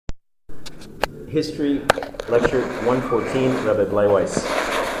History, lecture 114, Rabbi Bleiweiss.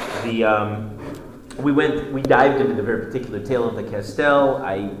 We dived into the very particular tale of the Castel.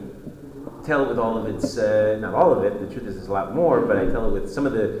 I tell it with all of its, not all of it, the truth is there's a lot more, but I tell it with some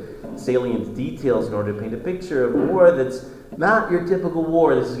of the salient details in order to paint a picture of a war that's not your typical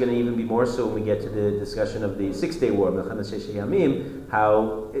war. This is going to even be more so when we get to the discussion of the Six-Day War, Milchemet Sheshei Yamim,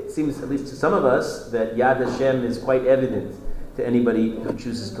 how it seems, at least to some of us, that Yad Hashem is quite evident to anybody who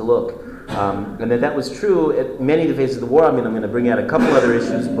chooses to look. And that was true at many of the phases of the war. I mean, I'm going to bring out a couple other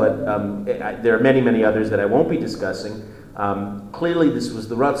issues, but there are many, many others that I won't be discussing. Clearly, this was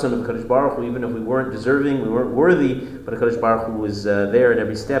the Ratzon of Kadosh Baruch Hu, even if we weren't deserving, we weren't worthy, but Kadosh Baruch Hu was there at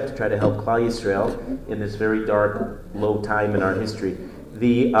every step to try to help Klal Yisrael in this very dark, low time in our history.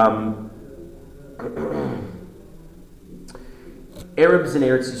 The Arabs in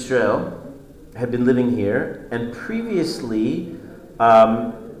Eretz Yisrael had been living here, and previously,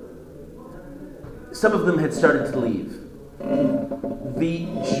 some of them had started to leave. The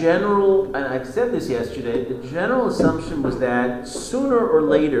general, and I said this yesterday, the general assumption was that sooner or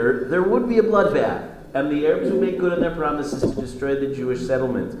later there would be a bloodbath, and the Arabs would make good on their promises to destroy the Jewish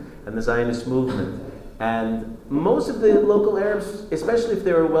settlement and the Zionist movement. And most of the local Arabs, especially if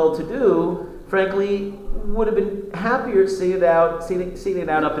they were well-to-do, frankly, would have been happier sitting it out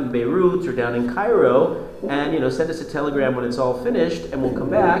up in Beirut or down in Cairo, and send us a telegram when it's all finished, and we'll come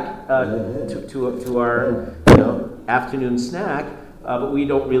back to our afternoon snack. But we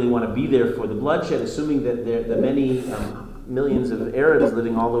don't really want to be there for the bloodshed, assuming that the many millions of Arabs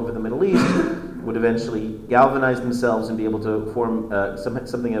living all over the Middle East would eventually galvanize themselves and be able to form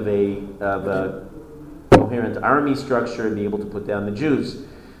something of a coherent army structure and be able to put down the Jews.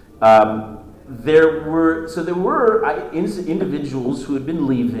 There were individuals who had been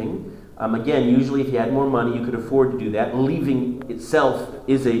leaving. Again, usually if you had more money, you could afford to do that. Leaving itself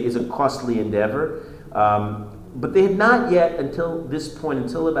is a costly endeavor. But they had not yet, until this point,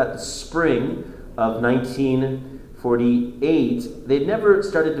 until about the spring of 1948, they'd never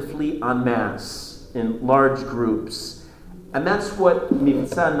started to flee en masse in large groups. And that's what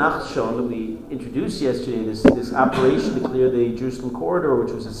Mivtza Nachshon, that we introduced yesterday, this operation to clear the Jerusalem corridor,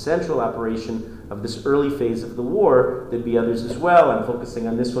 which was a central operation of this early phase of the war. There'd be others as well. I'm focusing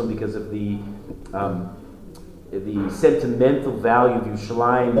on this one because of the sentimental value of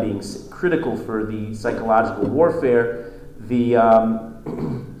Yerushalayim being critical for the psychological warfare. The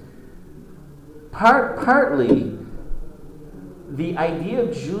partly the idea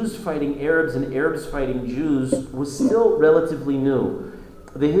of Jews fighting Arabs and Arabs fighting Jews was still relatively new.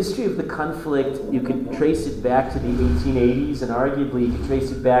 The history of the conflict, you could trace it back to the 1880s, and arguably you could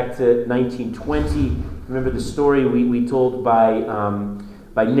trace it back to 1920. Remember the story we told by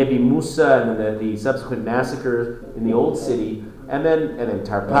Nebi Musa and then the subsequent massacre in the Old City, and then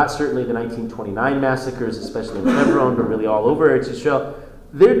Tarpat, certainly the 1929 massacres, especially in Hebron, but really all over Eretz Yisrael.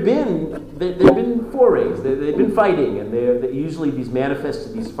 There'd been forays. They'd been fighting, and usually these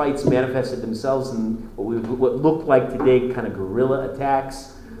fights manifested themselves in what looked like today kind of guerrilla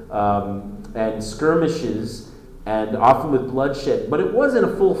attacks and skirmishes, and often with bloodshed. But it wasn't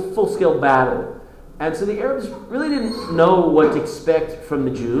a full-scale battle. And so the Arabs really didn't know what to expect from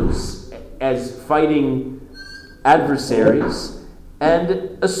the Jews as fighting adversaries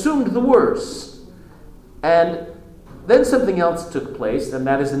and assumed the worst. And then something else took place, and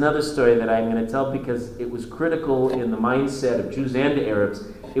that is another story that I'm going to tell because it was critical in the mindset of Jews and Arabs.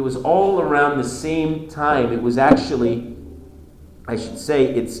 It was all around the same time. It was actually, I should say,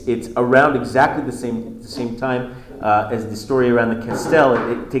 it's around exactly the same time as the story around the Castel.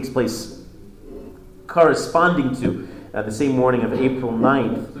 It takes place corresponding to the same morning of April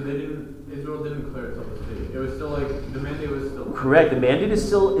 9th. So Israel didn't declare itself a state. It was still the mandate was still correct. The mandate is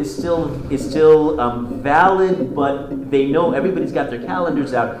still valid, but they know everybody's got their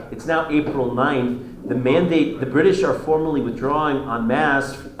calendars out. It's now April 9th. The mandate, the British are formally withdrawing en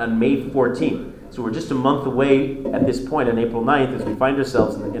masse on May 14th. So we're just a month away at this point on April 9th as we find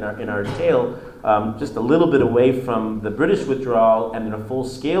ourselves in our tale, just a little bit away from the British withdrawal and in a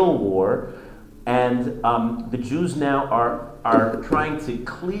full-scale war. And the Jews now are trying to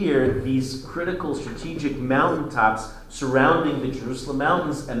clear these critical strategic mountaintops surrounding the Jerusalem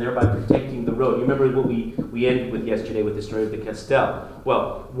mountains and thereby protecting the road. You remember what we ended with yesterday with the story of the Castel.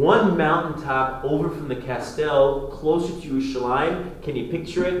 Well, one mountaintop over from the Castel, closer to Yerushalayim. Can you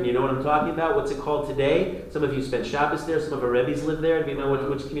picture it? And you know what I'm talking about? What's it called today? Some of you spent Shabbos there. Some of our Rebbe's live there. Do you know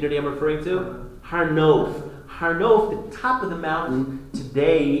which community I'm referring to? Har Nof. Har Nof, the top of the mountain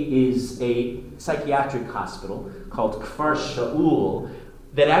today, is a psychiatric hospital called Kfar Shaul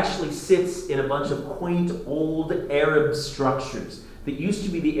that actually sits in a bunch of quaint old Arab structures. that used to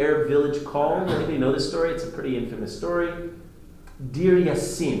be the Arab village called, anybody know this story? It's a pretty infamous story. Dir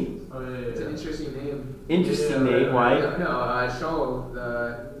Yassin. Oh, yeah. It's an interesting name. Interesting name, why? Shaul,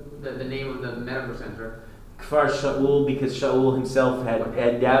 the name of the medical center. Kfar Shaul, because Shaul himself had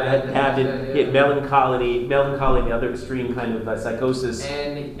melancholy, and the other extreme kind of psychosis.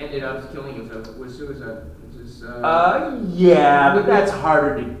 And ended up killing himself with suicide. Yeah, but that's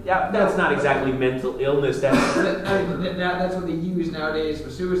harder to. That's not exactly mental illness. That's what they use nowadays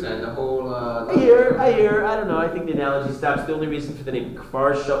for suicide. The whole. I hear. I don't know. I think the analogy stops. The only reason for the name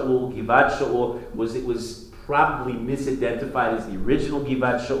Kfar Shaul, Givat Shaul, was it was probably misidentified as the original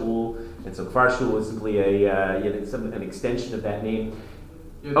Givat Shaul, and so Kfar Shaul was simply an extension of that name.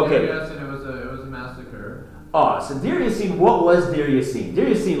 Yeah, okay. Yes, and it was a massacre. So Dir Yassin, what was Dir Yassin? Dir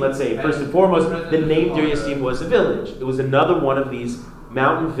Yassin, let's say, first and foremost, the name Dir Yassin was a village. It was another one of these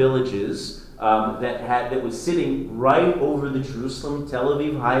mountain villages that was sitting right over the Jerusalem-Tel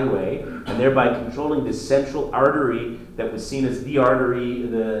Aviv highway, and thereby controlling this central artery that was seen as the artery,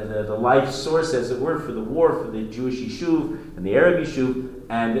 the life source, as it were, for the war, for the Jewish Yishuv and the Arab Yishuv.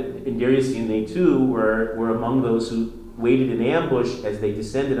 And in Dir Yassin, they too were among those who waited in ambush as they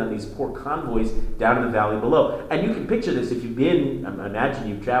descended on these poor convoys down in the valley below. And you can picture this if you've been, I imagine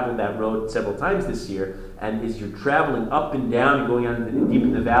you've traveled that road several times this year, and as you're traveling up and down and going on deep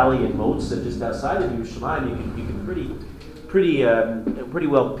in the valley in Motza, just outside of Yerushalayim, you can pretty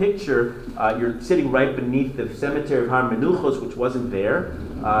well picture you're sitting right beneath the cemetery of Har Menuchos, which wasn't there.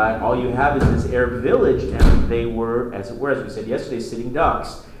 All you have is this Arab village, and they were, as we said yesterday, sitting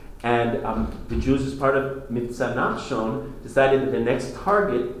ducks. And the Jews, as part of Mitzvah Nachshon, decided that the next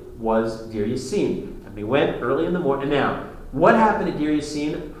target was Dir Yassin. And they went early in the morning. And now, what happened at Dir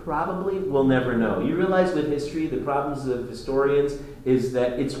Yassin? Probably we'll never know. You realize with history, the problems of historians is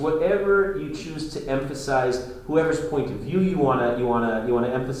that it's whatever you choose to emphasize, whoever's point of view you want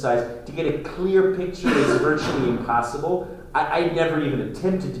to emphasize. To get a clear picture is virtually impossible. I never even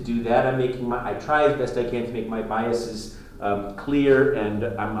attempted to do that. I try as best I can to make my biases clear, and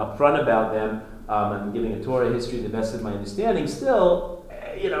I'm upfront about them. I'm giving a Torah history to the best of my understanding. Still,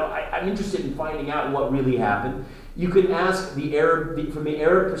 I'm interested in finding out what really happened. You can ask from the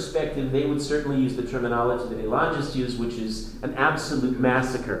Arab perspective, they would certainly use the terminology that Ilan just used, which is an absolute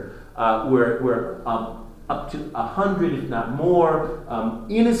massacre, where up to 100, if not more,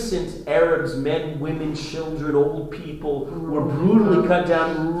 innocent Arabs, men, women, children, old people, were brutally cut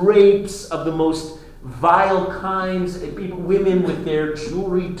down, rapes of the most vile kinds, women with their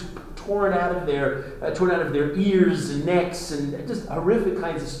jewelry torn out of their ears and necks, and just horrific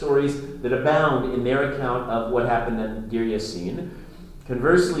kinds of stories that abound in their account of what happened at Dir Yassin.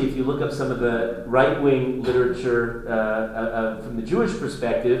 Conversely, if you look up some of the right-wing literature from the Jewish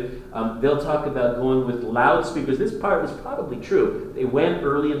perspective, they'll talk about going with loudspeakers. This part was probably true. They went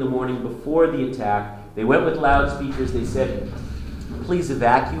early in the morning before the attack. They went with loudspeakers. They said, please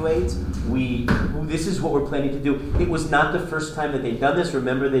evacuate. This is what we're planning to do. It was not the first time that they'd done this.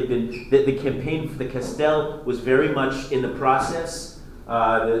 Remember, the campaign for the Castel was very much in the process.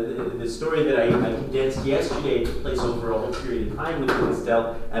 The story that I condensed yesterday took place over a whole period of time with the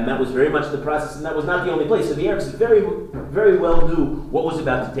Castel, and that was very much the process, and that was not the only place. So the Arabs very, very well knew what was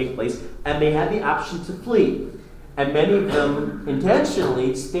about to take place, and they had the option to flee. And many of them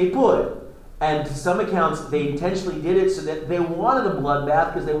intentionally stayed put. And to some accounts, they intentionally did it so that they wanted a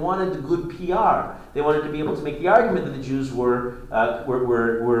bloodbath because they wanted the good PR. They wanted to be able to make the argument that the Jews were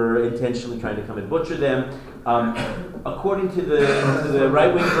intentionally trying to come and butcher them. According to the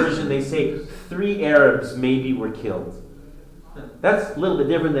right-wing version, they say 3 Arabs maybe were killed. That's a little bit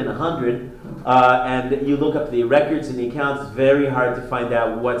different than 100. And you look up the records and the accounts, it's very hard to find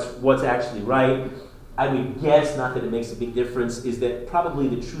out what's actually right. I would guess, not that it makes a big difference, is that probably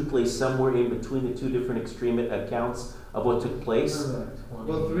the truth lays somewhere in between the two different extreme accounts of what took place.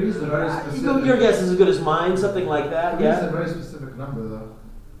 Well, 3 is a very specific. Your guess is as good as mine, something like that. 3 Yeah. is a very specific number, though.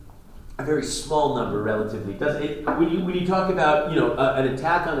 A very small number, relatively. When you talk about an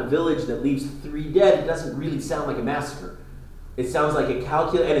attack on a village that leaves 3 dead, it doesn't really sound like a massacre. It sounds like a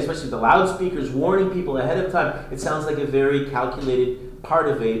calculated, and especially the loudspeakers warning people ahead of time. It sounds like a very calculated part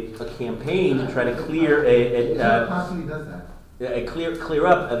of a campaign to try to clear constantly does that. Clear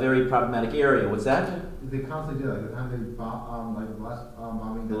up a very problematic area. What's that? They constantly do that. The time they bomb, like the last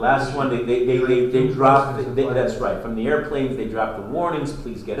bombing. The last one, they dropped. That's right. From the airplanes, they dropped the warnings.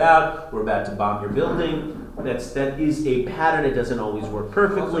 Please get out. We're about to bomb your building. That is a pattern. It doesn't always work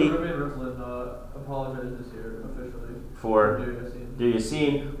perfectly. Also, Reuven Rivlin apologized this year officially. for Dir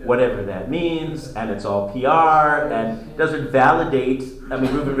Yassin, whatever that means, and it's all PR, and doesn't validate. I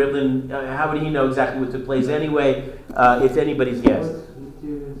mean, Reuben Rivlin, how would he know exactly what took place anyway? It's anybody's guess.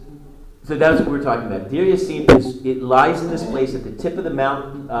 So that's what we're talking about. Dir Yassin it lies in this place at the tip of the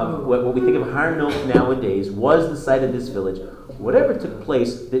mountain of what we think of Har Nof nowadays, was the site of this village. Whatever took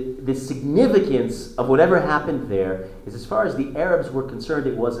place, the significance of whatever happened there is, as far as the Arabs were concerned,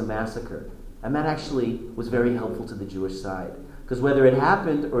 it was a massacre. And that actually was very helpful to the Jewish side. Because whether it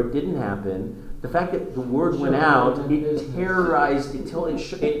happened or it didn't happen, the fact that the word went out, it terrorized, it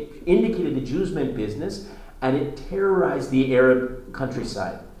indicated the Jews meant business, and it terrorized the Arab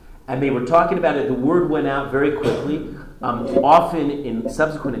countryside. And they were talking about it, the word went out very quickly. Often in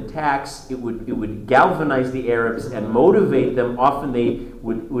subsequent attacks, it would galvanize the Arabs and motivate them. Often they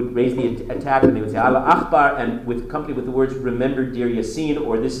would raise the attack and they would say Allah Akbar, and accompanied with the words remember Dir Yassin,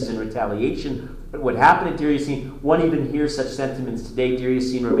 or this is in retaliation. But what happened at Dir Yassin, one even hears such sentiments today. Dir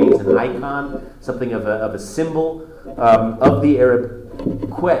Yassin remains an icon, something of a symbol of the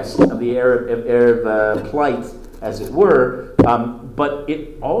Arab quest, of the Arab plight, as it were. But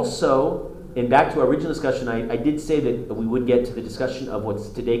it also, and back to our original discussion, I did say that we would get to the discussion of what's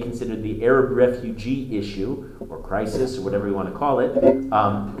today considered the Arab refugee issue, or crisis, or whatever you want to call it.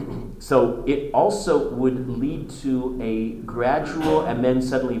 So it also would lead to a gradual and then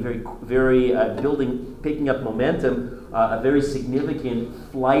suddenly very picking up momentum, a very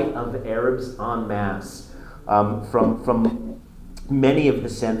significant flight of Arabs en masse from many of the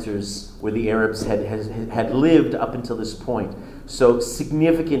centers where the Arabs had lived up until this point. So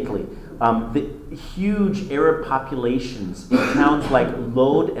significantly, the huge Arab populations in towns like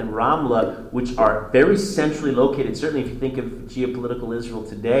Lod and Ramla, which are very centrally located. Certainly if you think of geopolitical Israel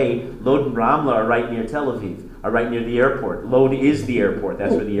today, Lod and Ramla are right near Tel Aviv, are right near the airport. Lod is the airport,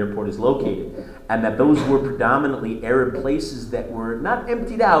 that's where the airport is located. And that those were predominantly Arab places that were not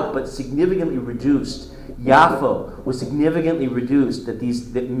emptied out, but significantly reduced. Yaffo was significantly reduced,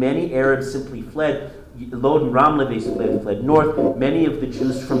 that many Arabs simply fled. Lod and Ramla, they fled north. Many of the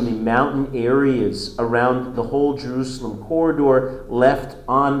Jews from the mountain areas around the whole Jerusalem corridor left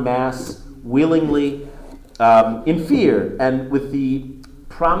en masse, willingly, in fear, and with the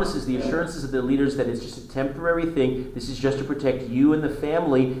promises, the assurances of the leaders that it's just a temporary thing. This is just to protect you and the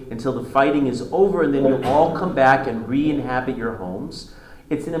family until the fighting is over, and then you'll all come back and re-inhabit your homes.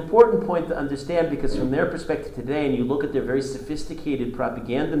 It's an important point to understand, because from their perspective today, and you look at their very sophisticated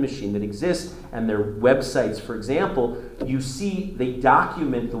propaganda machine that exists and their websites, for example, you see they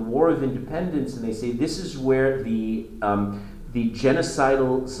document the War of Independence, and they say this is where the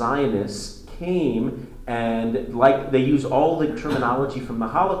genocidal Zionists came, and like they use all the terminology from the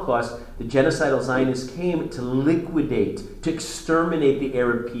Holocaust, the genocidal Zionists came to liquidate, to exterminate the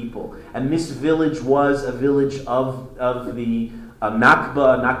Arab people. And this village was a village of the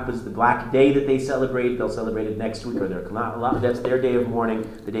Nakba. Nakba is the Black Day that they celebrate. They'll celebrate it next week, or that's their day of mourning.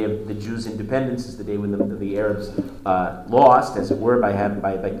 The day of the Jews' independence is the day when the Arabs lost, as it were, by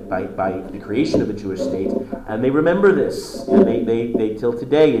the creation of a Jewish state. And they remember this, and they till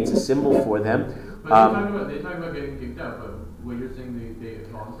today it's a symbol for them. But they talk about getting kicked out, but what you're saying they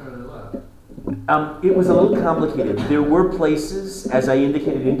voluntarily left. It was a little complicated. There were places, as I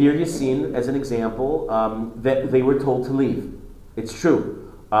indicated in Dir Yassin, as an example, that they were told to leave. It's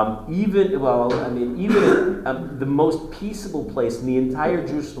true. Even the most peaceable place in the entire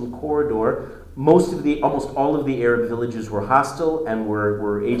Jerusalem corridor, almost all of the Arab villages were hostile and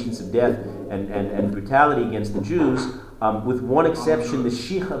were agents of death and brutality against the Jews. With one exception, the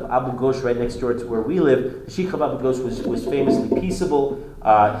Sheikh of Abu Ghosh, right next door to where we live, the Sheikh of Abu Ghosh was famously peaceable.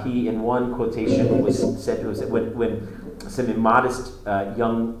 He, in one quotation, was said to have said, when some immodest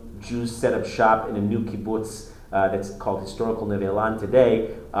young Jews set up shop in a new kibbutz that's called historical Neve Elan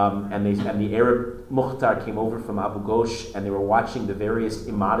today, and the Arab Mukhtar came over from Abu Ghosh, and they were watching the various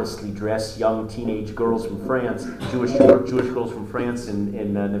immodestly dressed young teenage girls from France, Jewish girls from France in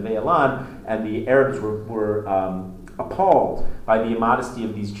Neve Elan, and the Arabs were appalled by the immodesty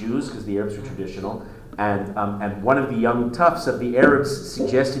of these Jews, because the Arabs were traditional, and one of the young toughs of the Arabs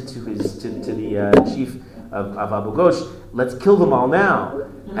suggested to the chief of Abu Ghosh, let's kill them all now.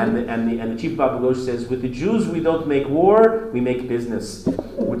 And the chief of Abu Ghosh says, with the Jews we don't make war, we make business,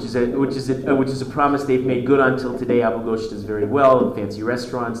 which is a promise they've made good on till today. Abu Ghosh does very well. Fancy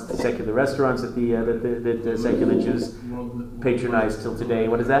restaurants, the secular restaurants that the secular Jews patronize till today.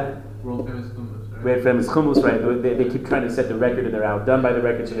 What is that? World famous hummus, right? World famous hummus, right? They keep trying to set the record, and they're outdone by the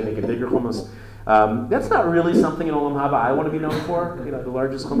record, so they make a bigger hummus. That's not really something in Olam Haba I want to be known for, the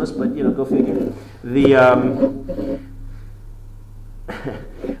largest hummus, but go figure.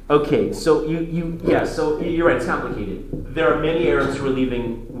 Okay, so so you're right, it's complicated. There are many Arabs who are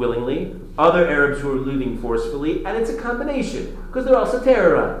leaving willingly, other Arabs who are leaving forcefully, and it's a combination, because they're also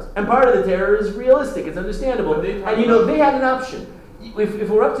terrorized. And part of the terror is realistic, it's understandable. And they had an option. If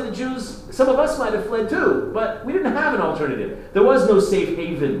we're up to the Jews, some of us might have fled too, but we didn't have an alternative. There was no safe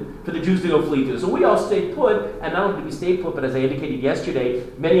haven for the Jews to go flee to. So we all stayed put, and not only did we stay put, but as I indicated yesterday,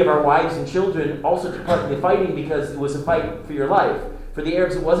 many of our wives and children also took part in the fighting because it was a fight for your life. For the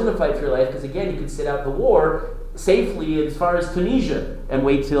Arabs, it wasn't a fight for your life because, again, you could sit out the war safely as far as Tunisia and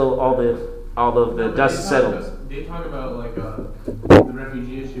wait till all of the dust settles. They talk about the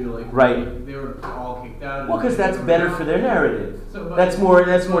refugee issue, right. They were all kicked out. Well, because that's better for their narrative. That's more.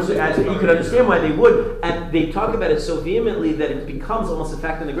 So you could understand why they would, and they talk about it so vehemently that it becomes almost a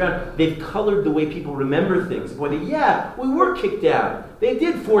fact on the ground. They've colored the way people remember things. We were kicked out. They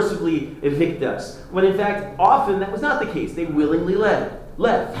did forcibly evict us, when in fact often that was not the case. They willingly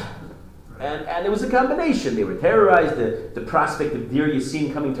left. And it was a combination. They were terrorized. The prospect of Dir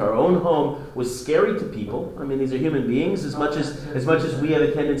Yassin coming to our own home was scary to people. I mean, these are human beings. As much as we have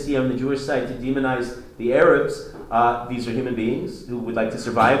a tendency on the Jewish side to demonize the Arabs, these are human beings who would like to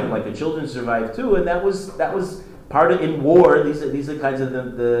survive and like their children to survive too. And that was part of, in war. These are kinds of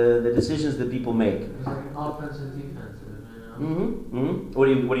the decisions that people make. It's like offensive, defensive. What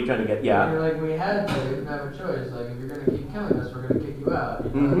are you trying to get? Yeah. You're we didn't have a choice. If you're going to keep killing us, we're going to kick you out.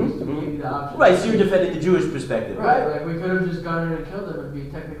 At least we give you the option. Right. So you're defending the Jewish perspective. Right. We could have just gone in and killed them and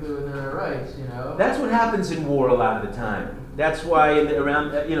be technically within our rights. That's what happens in war a lot of the time. That's why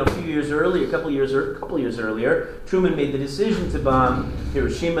around a couple years earlier, Truman made the decision to bomb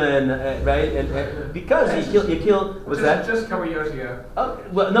Hiroshima and because he killed. Was that just a couple years ago?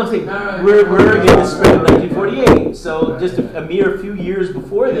 We're in the spring of 1948. So just a mere few years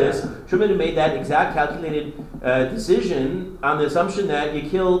before this, Truman made that exact calculated decision on the assumption that you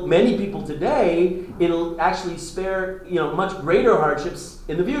kill many people today, it'll actually spare much greater hardships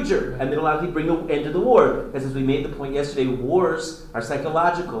in the future, and it'll actually bring an end to the war. Because as we made the point yesterday, wars are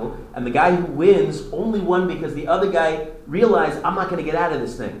psychological, and the guy who wins only won because the other guy realized, I'm not going to get out of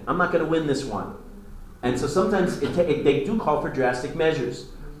this thing. I'm not going to win this one. And so sometimes they do call for drastic measures.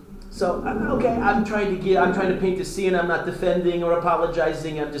 So I'm trying to paint the scene. I'm not defending or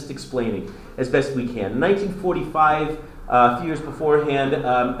apologizing. I'm just explaining as best we can. In 1945, a few years beforehand,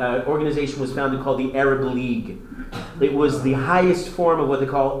 an organization was founded called the Arab League. It was the highest form of what they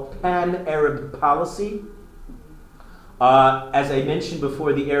call pan-Arab policy. As I mentioned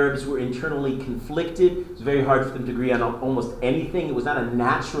before, the Arabs were internally conflicted. It was very hard for them to agree on almost anything. It was not a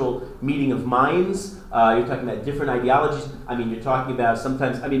natural meeting of minds. You're talking about different ideologies. You're talking about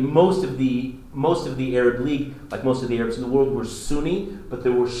sometimes. Most of the Arab League, like most of the Arabs in the world, were Sunni, but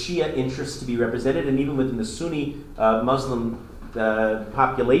there were Shia interests to be represented, and even within the Sunni Muslim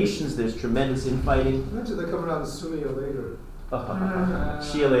populations, there's tremendous infighting. Imagine they're coming out of Sunni later.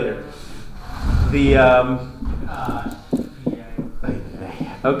 Shia later.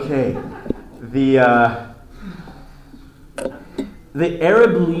 The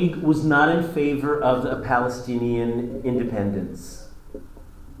Arab League was not in favor of a Palestinian independence.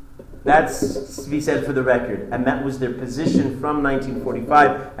 That's to be said for the record. And that was their position from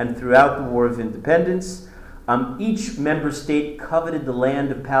 1945 and throughout the War of Independence. Each member state coveted the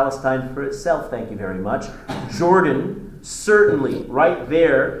land of Palestine for itself, thank you very much. Jordan, certainly, right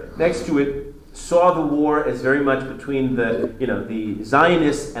there, next to it, saw the war as very much between the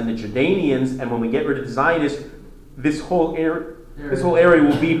Zionists and the Jordanians, and when we get rid of the Zionists, this whole area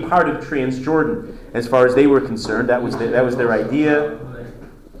will be part of Transjordan. As far as they were concerned, that was their idea.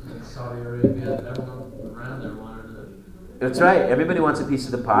 Saudi Arabia, everyone around there wanted it. That's right. Everybody wants a piece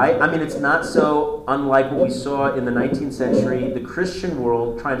of the pie. It's not so unlike what we saw in the 19th century, the Christian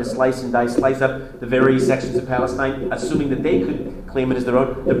world trying to slice up the various sections of Palestine, assuming that they could claim it as their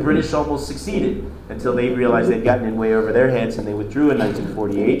own. The British almost succeeded until they realized they'd gotten in way over their heads and they withdrew in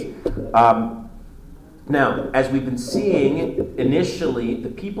 1948. Now, as we've been seeing initially, the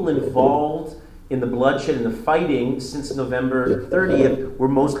people involved in the bloodshed and the fighting since November 30th were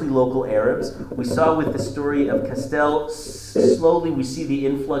mostly local Arabs. We saw with the story of Castel, slowly we see the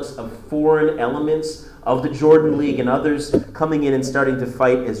influx of foreign elements of the Jordan League and others coming in and starting to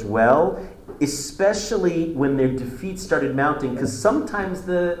fight as well, especially when their defeats started mounting, because sometimes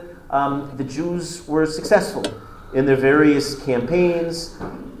the Jews were successful in their various campaigns,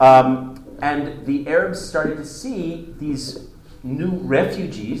 and the Arabs started to see these new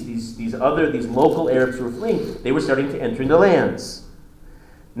refugees, these local Arabs who were fleeing, they were starting to enter the lands.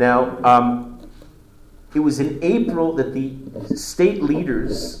 Now, it was in April that the state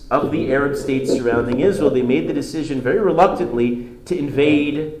leaders of the Arab states surrounding Israel, they made the decision very reluctantly to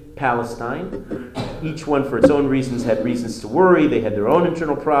invade Palestine. Each one, for its own reasons, had reasons to worry. They had their own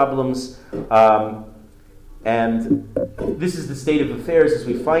internal problems. And this is the state of affairs as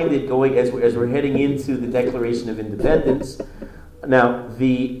we find it going as we're heading into the Declaration of Independence. Now,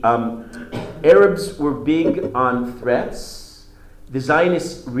 the Arabs were big on threats. The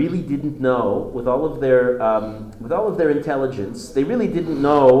Zionists really didn't know, with all of their intelligence, they really didn't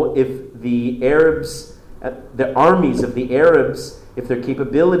know if the Arabs, the armies of the Arabs, if their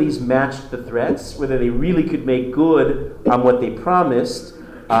capabilities matched the threats, whether they really could make good on what they promised.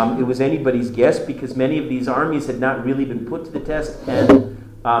 It was anybody's guess because many of these armies had not really been put to the test, and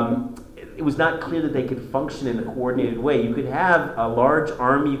it was not clear that they could function in a coordinated way. You could have a large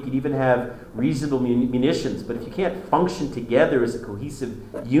army, you could even have reasonable munitions, but if you can't function together as a cohesive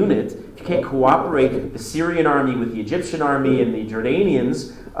unit, if you can't cooperate, the Syrian army with the Egyptian army and the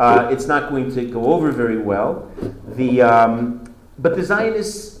Jordanians, it's not going to go over very well. But the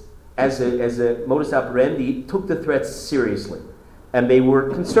Zionists, as a modus operandi, took the threats seriously. And they were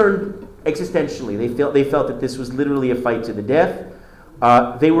concerned existentially. They felt that this was literally a fight to the death.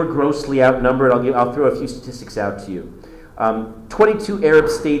 They were grossly outnumbered. I'll throw a few statistics out to you. 22 Arab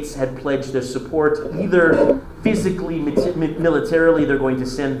states had pledged their support, either physically, militarily, they're going to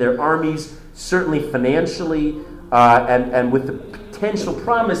send their armies, certainly financially, and with the potential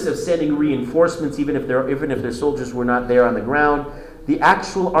promise of sending reinforcements, even if their soldiers were not there on the ground. The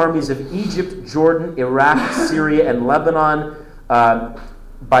actual armies of Egypt, Jordan, Iraq, Syria, and Lebanon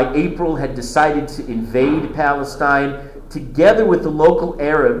by April had decided to invade Palestine together with the local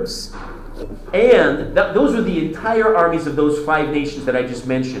Arabs, and those were the entire armies of those 5 nations that I just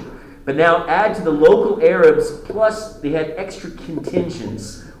mentioned. But now add to the local Arabs, plus they had extra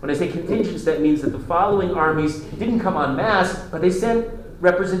contingents. When I say contingents, that means that the following armies didn't come en masse, but they sent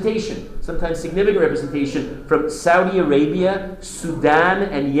representation, sometimes significant representation, from Saudi Arabia, Sudan,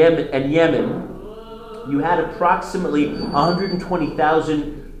 and Yemen. You had approximately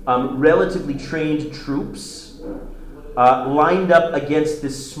 120,000 relatively trained troops lined up against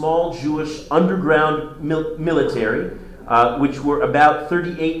this small Jewish underground military, which were about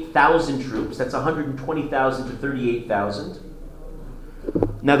 38,000 troops. That's 120,000 to 38,000.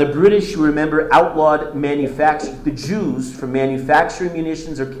 Now the British, you remember, outlawed the Jews from manufacturing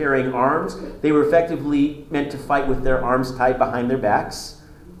munitions or carrying arms. They were effectively meant to fight with their arms tied behind their backs.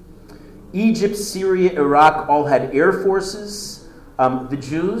 Egypt, Syria, Iraq all had air forces. The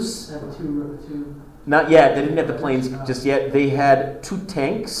Jews, not yet. They didn't have the planes just yet. They had 2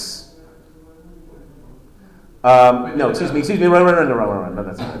 tanks. No, excuse me. Run. No,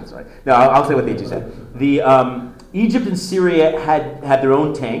 that's right. No, I'll say what they just had. The Egypt and Syria had their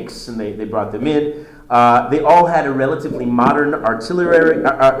own tanks, and they brought them in. They all had a relatively modern artillery.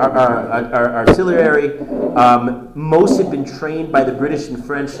 Most had been trained by the British and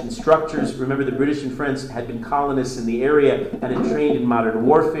French instructors. Remember, the British and French had been colonists in the area and had trained in modern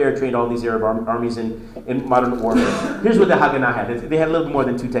warfare, trained all these Arab armies in modern warfare. Here's what the Haganah had. They had a little more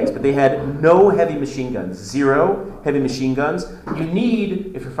than 2 tanks, but they had no heavy machine guns. 0 heavy machine guns. You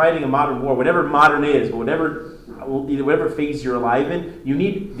need, if you're fighting a modern war, whatever modern is, but whatever phase you're alive in, you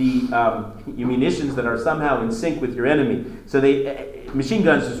need the munitions that are somehow in sync with your enemy. So machine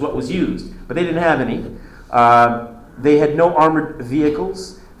guns is what was used, but they didn't have any. They had no armored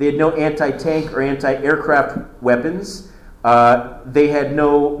vehicles. They had no anti-tank or anti-aircraft weapons. They had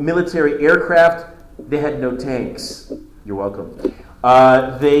no military aircraft. They had no tanks. You're welcome.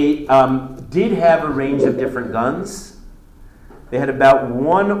 They did have a range of different guns. They had about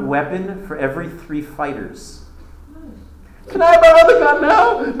 1 weapon for every 3 fighters. Can I have my other gun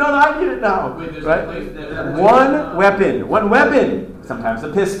now? No, I need it now. Wait, right? One weapon. Sometimes a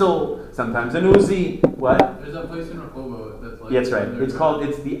pistol, sometimes an Uzi. What? There's a place in Rehoboth that's like... Yeah, that's right.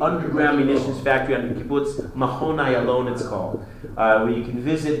 It's the underground munitions factory on the kibbutz, Mahonai alone it's called, where you can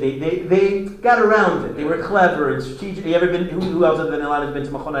visit. They got around it. They were clever and strategic. You ever been, who else other than Elad has been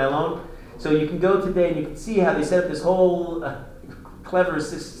to Mahonai alone? So you can go today and you can see how they set up this whole clever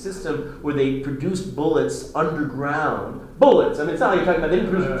system where they produced bullets underground. Bullets. I mean, it's not like you're talking about, they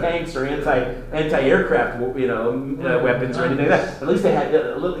didn't produce tanks or anti-aircraft, weapons or anything like that. But at least they had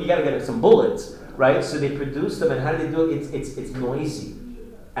you got to get some bullets, right? So they produced them, and how do they do it? It's noisy.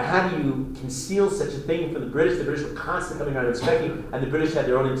 And how do you conceal such a thing from the British? The British were constantly coming around inspecting, and the British had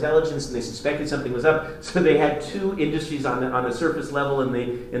their own intelligence, and they suspected something was up. So they had 2 industries on the surface level in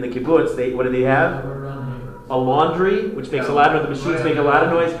the kibbutz. What do they have? A laundry, which makes a lot of the machines make a lot of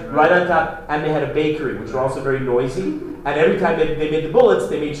noise, right on top, and they had a bakery, which were also very noisy. And every time they made the bullets,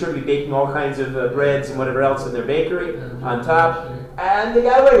 they made sure to be baking all kinds of breads and whatever else in their bakery on top. And they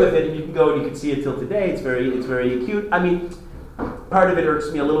got away with it, and you can go and you can see it till today. It's very cute. I mean, part of it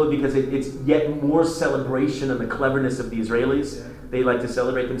irks me a little bit because it's yet more celebration of the cleverness of the Israelis. Yeah. They like to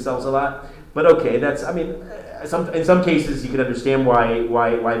celebrate themselves a lot. But okay, that's, I mean, in some cases you can understand why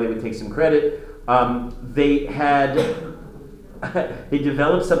they would take some credit. They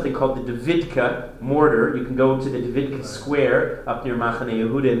developed something called the Davidka mortar. You can go to the Davidka Square up near Machane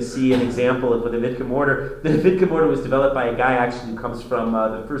Yehuda and see an example of a Davidka mortar. The Davidka mortar was developed by a guy actually who comes from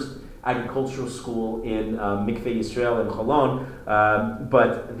the first agricultural school in Mikveh Yisrael in Cholon,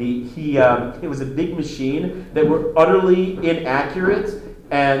 but it was a big machine that were utterly inaccurate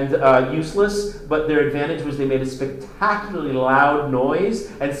and useless, but their advantage was they made a spectacularly loud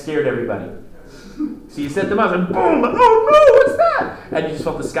noise and scared everybody. So you set them up and boom, oh no, what's that? And you just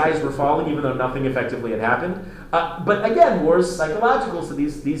felt the skies were falling even though nothing effectively had happened. But again, war is psychological, so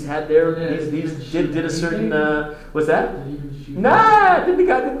these did a certain, what's that? Did he even shoot? Nah, didn't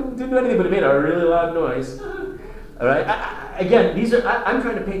do anything, but it made a really loud noise. All right. I'm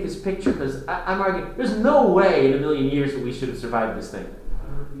trying to paint this picture because I'm arguing there's no way in a million years that we should have survived this thing.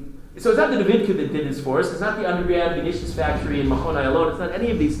 So it's not the Davidka that did this for us. It's not the underground munitions factory in Machon alone. It's not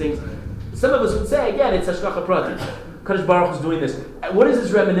any of these things. Some of us would say again, it's Hashgacha Pratis. Kadosh Baruch is doing this. What is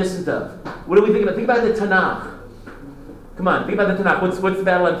this reminiscent of? What are we thinking about? Think about the Tanakh. Come on, think about the Tanakh. What's the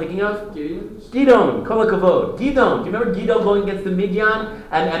battle I'm thinking of? Gidon, Kol HaKavod. Gidon. Do you remember Gidon going against the Midian?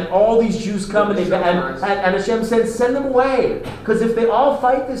 And all these Jews come and Hashem said, send them away. Because if they all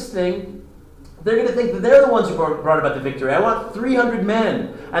fight this thing, they're going to think that they're the ones who brought about the victory. I want 300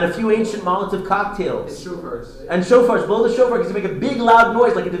 men and a few ancient Molotov cocktails. And shofars. Blow the shofar because you make a big loud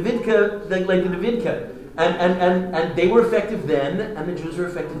noise like a Davidka, like the Davidka. And they were effective then, and the Jews are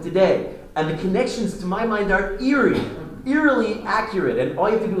effective today. And the connections, to my mind, are eerily accurate. And all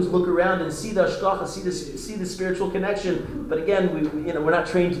you have to do is look around and see the hashgacha, see the spiritual connection. But again, we're not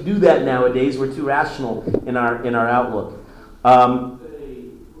trained to do that nowadays. We're too rational in our outlook.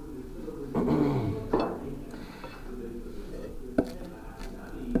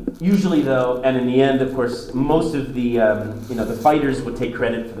 Usually, though, and in the end, of course, most of the the fighters would take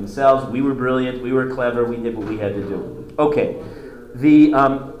credit for themselves. We were brilliant. We were clever. We did what we had to do. Okay,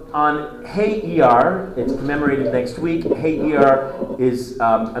 on Hey ER, it's commemorated next week. Hey ER is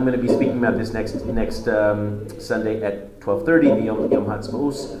I'm going to be speaking about this next Sunday at 12:30. The Yom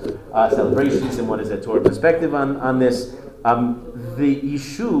Ha'atzmaus celebrations and what is a Torah perspective on this. The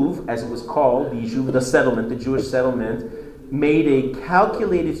Yishuv, as it was called, the Yishuv, the settlement, the Jewish settlement, made a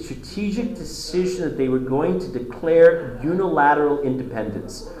calculated strategic decision that they were going to declare unilateral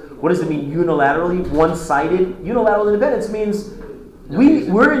independence. What does it mean, unilaterally? One-sided? Unilateral independence means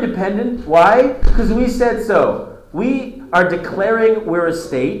we're independent. Why? Because we said so. We are declaring we're a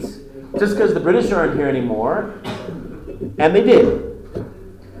state just because the British aren't here anymore. And they did.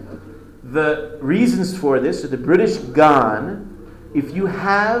 The reasons for this are the British gone. If you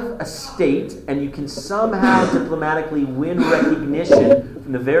have a state and you can somehow diplomatically win recognition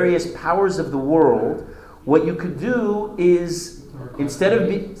from the various powers of the world, what you could do is, instead of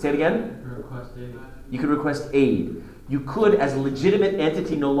say it again? You could request aid. You could, as a legitimate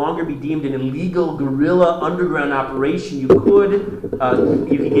entity, no longer be deemed an illegal guerrilla underground operation. You could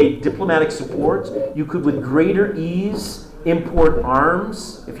get diplomatic support. You could, with greater ease, import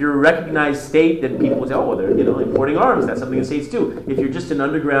arms. If you're a recognized state, then people would say, "Oh, they're importing arms. That's something the states do." If you're just an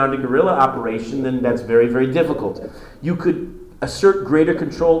underground guerrilla operation, then that's very, very difficult. You could assert greater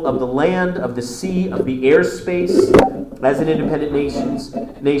control of the land, of the sea, of the airspace as an independent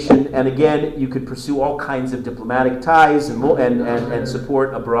nation. And again, you could pursue all kinds of diplomatic ties and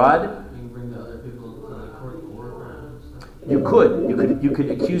support abroad. You can bring the other people to the court for war crimes. You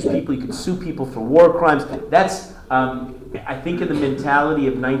could accuse people. You could sue people for war crimes. That's I think in the mentality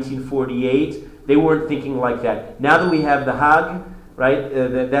of 1948, they weren't thinking like that. Now that we have the Hague, right,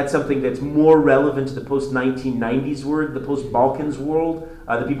 that's something that's more relevant to the post-1990s world, the post-Balkans world.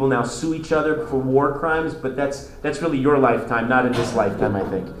 The people now sue each other for war crimes, but that's really your lifetime, not in this lifetime, I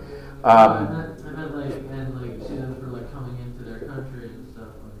think. I meant sue them for coming into their country and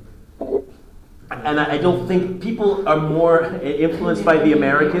stuff. And I don't think people are more influenced by the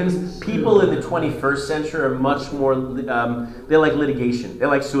Americans. People in the 21st century are much more, they like litigation. They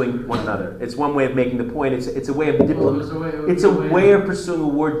like suing one another. It's one way of making the point. It's a way of way of pursuing a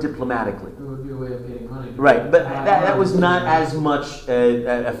war diplomatically. It would be a way of getting money. Right, but that was not as much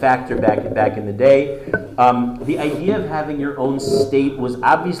a factor back in the day. The idea of having your own state was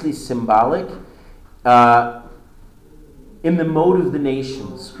obviously symbolic. In the mode of the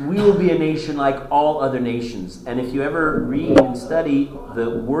nations, we will be a nation like all other nations. And if you ever read and study the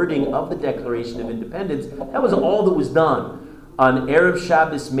wording of the Declaration of Independence, that was all that was done. On Erev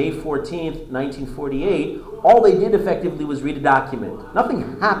Shabbos, May 14th, 1948, all they did effectively was read a document.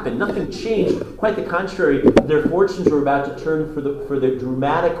 Nothing happened. Nothing changed. Quite the contrary. Their fortunes were about to turn for the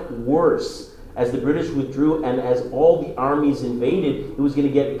dramatic worse as the British withdrew and as all the armies invaded. It was going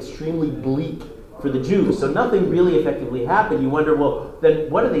to get extremely bleak for the Jews. So nothing really effectively happened. You wonder, well, then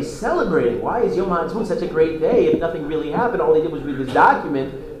what are they celebrating? Why is Yom HaAtzmaut such a great day if nothing really happened? All they did was read this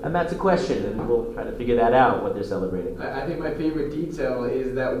document, and that's a question, and we'll try to figure that out, what they're celebrating. I think my favorite detail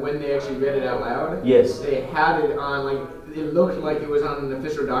is that when they actually read it out loud, yes, they had it on, like, it looked like it was on an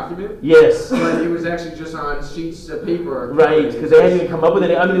official document. Yes. But it was actually just on sheets of paper. Right, because they hadn't even come up with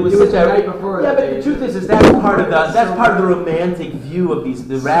it. I mean, it was such the a... night before. Yeah, but the truth is that's part of the romantic view of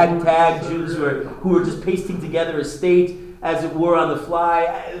the ragtag Jews who were just pasting together a state, as it were, on the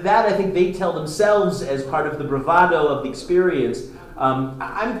fly. That, I think, they tell themselves as part of the bravado of the experience.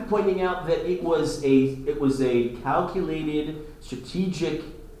 I'm pointing out that it was a calculated, strategic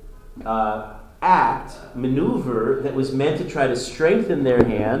maneuver that was meant to try to strengthen their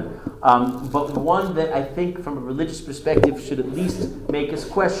hand, but one that I think, from a religious perspective, should at least make us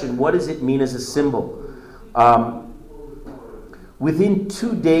question: what does it mean as a symbol? Within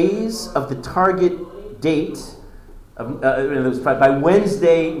 2 days of the target date, by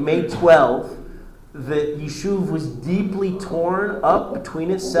Wednesday, May 12th, the Yishuv was deeply torn up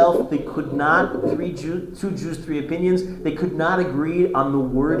between itself. They could not, two Jews, three opinions, they could not agree on the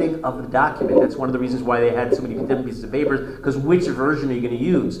wording of the document. That's one of the reasons why they had so many different pieces of papers, because which version are you going to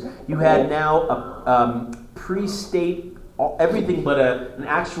use? You had now a pre-state, everything but an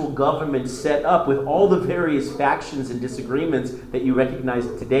actual government set up with all the various factions and disagreements that you recognize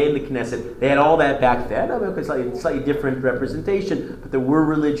today in the Knesset. They had all that back then. I mean, slightly different representation, but there were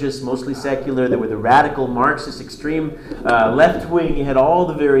religious, mostly secular. There were the radical, Marxist, extreme, left wing. You had all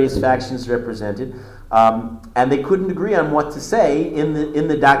the various factions represented, and they couldn't agree on what to say in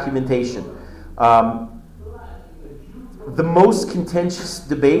the documentation. The most contentious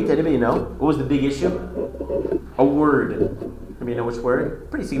debate, anybody know? What was the big issue? A word. Anybody know which word?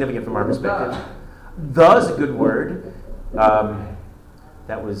 Pretty significant from our perspective. The is a good word.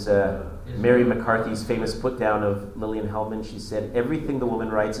 That was Mary McCarthy's famous put down of Lillian Hellman. She said, everything the woman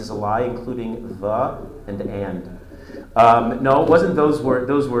writes is a lie, including the and. No, it wasn't those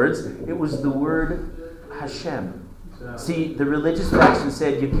words. It was the word Hashem. See, the religious faction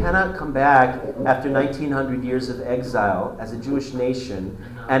said you cannot come back after 1900 years of exile as a Jewish nation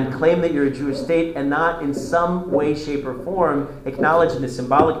and claim that you're a Jewish state and not in some way, shape, or form acknowledge in a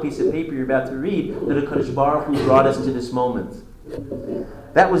symbolic piece of paper you're about to read that a Kadosh Baruch Hu brought us to this moment.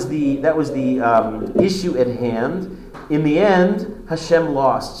 That was the issue at hand. In the end, Hashem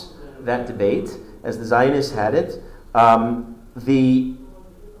lost that debate, as the Zionists had it. The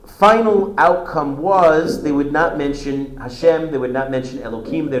final outcome was they would not mention Hashem, they would not mention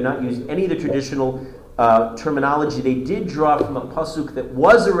Elohim, they would not use any of the traditional terminology. They did draw from a pasuk that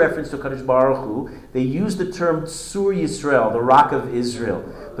was a reference to Kadosh Baruch Hu. They used the term Tzur Yisrael, the Rock of Israel.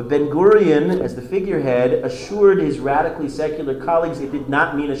 But Ben Gurion, as the figurehead, assured his radically secular colleagues it did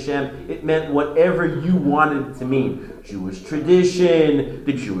not mean Hashem. It meant whatever you wanted it to mean. Jewish tradition,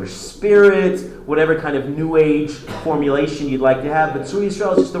 the Jewish spirit, whatever kind of New Age formulation you'd like to have. But Tzur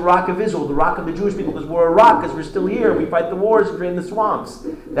Yisrael is just the Rock of Israel, the Rock of the Jewish people, because we're a rock, because we're still here. We fight the wars and drain the swamps.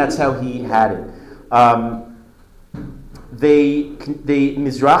 That's how he had it. The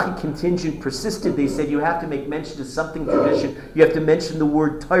Mizrahi contingent persisted. They said you have to make mention of something tradition. You have to mention the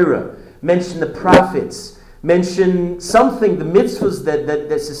word Torah, mention the prophets, mention something, the mitzvahs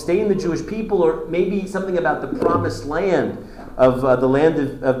that sustain the Jewish people, or maybe something about the promised land of the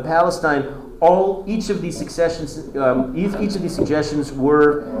land of Palestine. Each of these suggestions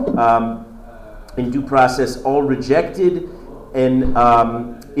were in due process all rejected in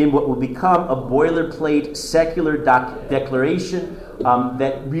what will become a boilerplate secular declaration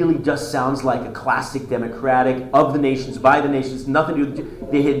that really just sounds like a classic democratic of the nations, by the nations, nothing to do.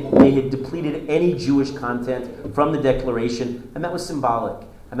 They had depleted any Jewish content from the declaration, and that was symbolic.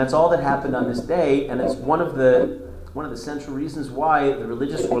 And that's all that happened on this day, and it's one of the central reasons why the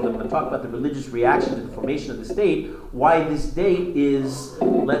religious world, I'm going to talk about the religious reaction to the formation of the state, why this date is,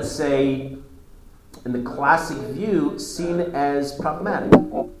 let's say, in the classic view, seen as problematic.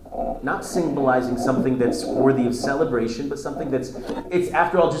 Not symbolizing something that's worthy of celebration, but something it's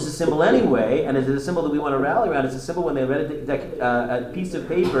after all just a symbol anyway, and it's a symbol that we want to rally around. It's a symbol when they read a piece of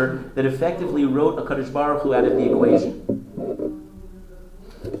paper that effectively wrote a Kadosh Baruch Hu out of the equation.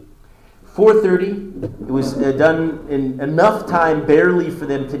 4:30, it was done in enough time, barely for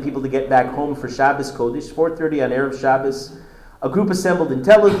people to get back home for Shabbos Kodesh. 4:30 on Erev Shabbos. A group assembled in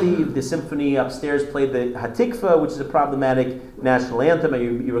Tel Aviv. The symphony upstairs played the Hatikva, which is a problematic national anthem.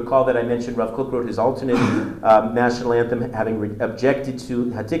 You recall that I mentioned Rav Kook wrote his alternate national anthem, having objected to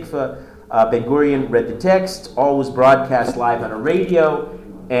Hatikva. Ben Gurion read the text. All was broadcast live on a radio,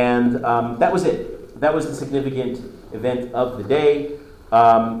 and that was it. That was the significant event of the day.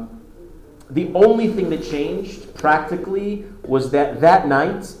 The only thing that changed, practically, was that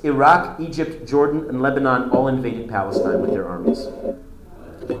night, Iraq, Egypt, Jordan, and Lebanon all invaded Palestine with their armies.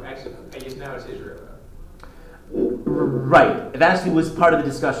 Actually, I guess now it's Israel. Right. That actually was part of the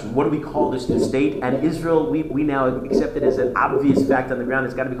discussion. What do we call this new state? And Israel, we now accept it as an obvious fact on the ground.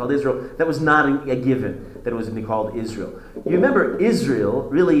 It's got to be called Israel. That was not a given that it was going to be called Israel. You remember, Israel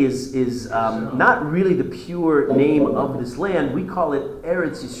really is not really the pure name of this land. We call it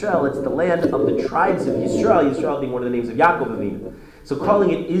Eretz Yisrael. It's the land of the tribes of Yisrael. Yisrael being one of the names of Yaakov Avinu. So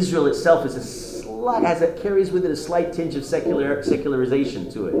calling it Israel itself is carries with it a slight tinge of secularization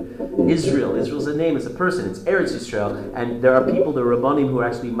to it. Israel's a name, it's a person, it's Eretz Yisrael, and there are people, the Rabbanim, who are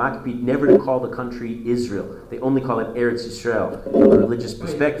actually makpid never to call the country Israel. They only call it Eretz Yisrael from a religious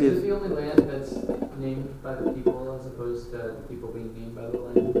perspective. Is it the only land that's named by the people as opposed to the people being named by the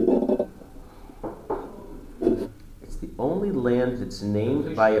land? It's the only land that's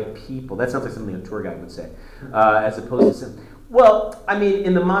named by a people. That sounds like something a tour guide would say, as opposed to some. Well, I mean,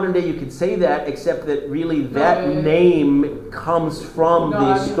 in the modern day you could say that, except that really that name comes from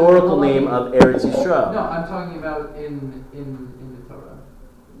the historical name of Eretz Yisrael. No, I'm talking about in the Torah.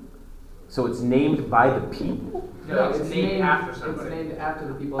 So it's named by the people? No, it's named after somebody. It's named after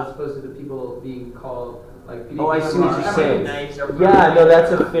the people as opposed to the people being called, like... Oh, I see what you're saying. Yeah, no,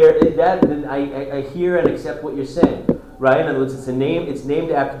 that's a fair... I hear and accept what you're saying. Right? In other words, it's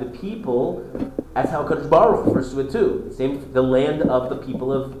named after the people. That's how Kadosh Baruch refers to it too. It's named the land of the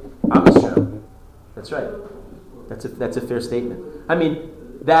people of Am Yisrael. That's right. That's a fair statement. I mean,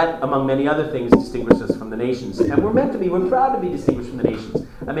 that among many other things distinguishes us from the nations, and we're proud to be distinguished from the nations.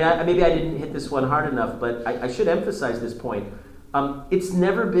 I mean, maybe I didn't hit this one hard enough, but I should emphasize this point. It's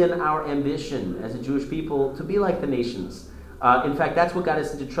never been our ambition as a Jewish people to be like the nations. In fact, that's what got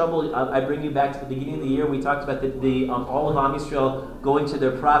us into trouble. I bring you back to the beginning of the year. We talked about all of Am Yisrael going to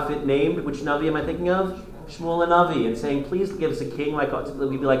their prophet named, which Navi am I thinking of? Shmuel Navi, and saying, please give us a king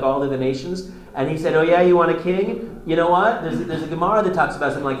we'd be like all of the nations. And he said, oh yeah, you want a king? You know what? There's a Gemara that talks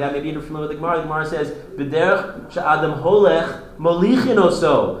about something like that. Maybe you're familiar with the Gemara. The Gemara says, B'derech sha'adam holech molichin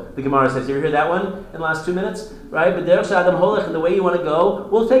oso. The Gemara says, you ever hear that one in the last 2 minutes? Right? B'derech sha'adam holech, and the way you want to go,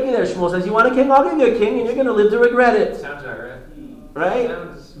 we'll take you there. Shmuel says, you want a king? I'll give you a king, and you're going to live to regret it. Sounds right. Right?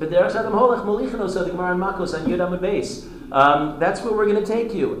 B'derech sha'adam holech molichin oso. The Gemara in Makos on Yud Amud Beis. That's where we're going to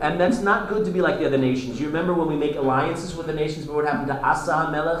take you. And that's not good to be like the other nations. You remember when we make alliances with the nations, what happened to Asa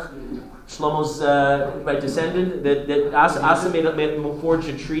HaMelech, Shlomo's descendant, that Asa forged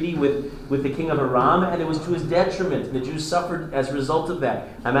a treaty with the king of Aram, and it was to his detriment, and the Jews suffered as a result of that.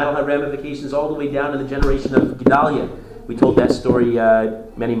 And that'll have ramifications all the way down to the generation of Gedaliah. We told that story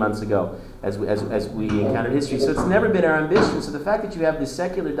many months ago as we encountered history. So it's never been our ambition. So the fact that you have this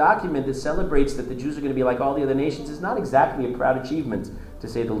secular document that celebrates that the Jews are going to be like all the other nations is not exactly a proud achievement, to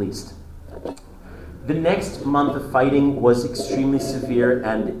say the least. The next month of fighting was extremely severe,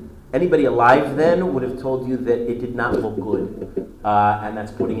 and anybody alive then would have told you that it did not look good, and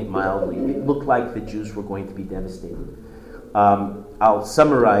that's putting it mildly. It looked like the Jews were going to be devastated. I'll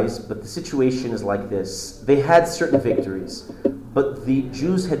summarize, but the situation is like this. They had certain victories, but the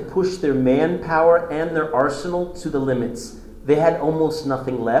Jews had pushed their manpower and their arsenal to the limits. They had almost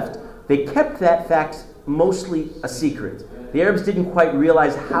nothing left. They kept that fact mostly a secret. The Arabs didn't quite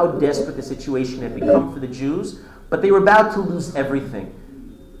realize how desperate the situation had become for the Jews, but they were about to lose everything.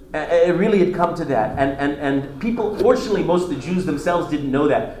 It really had come to that. And people, fortunately, most of the Jews themselves didn't know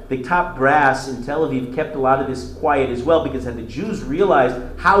that. The top brass in Tel Aviv kept a lot of this quiet as well, because had the Jews realized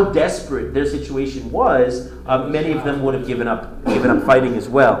how desperate their situation was, many of them would have given up fighting as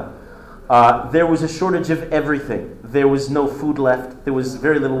well. There was a shortage of everything. There was no food left. There was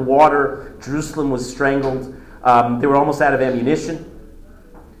very little water. Jerusalem was strangled. They were almost out of ammunition.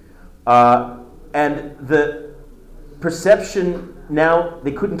 And the perception, now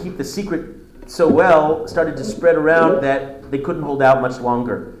they couldn't keep the secret so well, started to spread around that they couldn't hold out much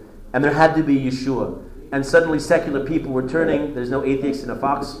longer. And there had to be Yeshua. And suddenly secular people were turning, there's no atheist in a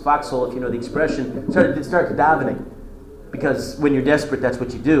foxhole, if you know the expression, started davening. Because when you're desperate, that's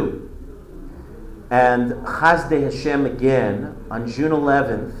what you do. And Chazdei Hashem again, on June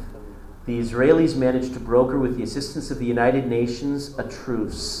 11th, the Israelis managed to broker, with the assistance of the United Nations, a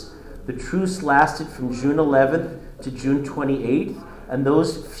truce. The truce lasted from June 11th to June 28th, and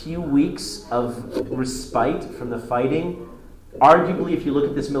those few weeks of respite from the fighting Arguably, if you look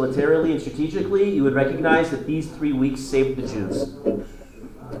at this militarily and strategically, you would recognize that these 3 weeks saved the Jews.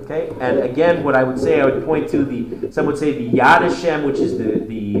 Okay, and again, what I would say, I would point to some would say the Yad Hashem, which is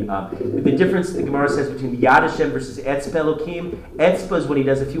the difference the Gemara says between the Yad Hashem versus Etzba Elokim. Etzba is when he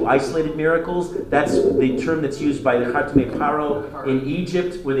does a few isolated miracles. That's the term that's used by the Khartoumei Paro in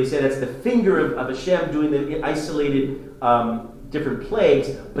Egypt, where they say that's the finger of Hashem doing the isolated different plagues.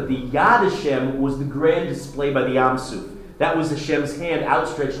 But the Yad Hashem was the grand display by the Yam Suf. That was Hashem's hand,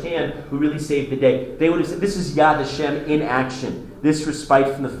 outstretched hand, who really saved the day. They would have said, this is Yad Hashem in action. This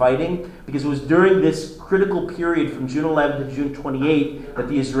respite from the fighting, because it was during this critical period from June 11 to June 28 that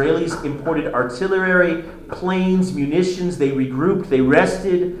the Israelis imported artillery, planes, munitions. They regrouped, they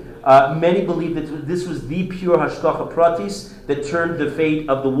rested. Many believe that this was the pure hashgacha pratis that turned the fate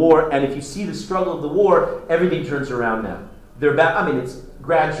of the war. And if you see the struggle of the war, everything turns around now. They're back. I mean, it's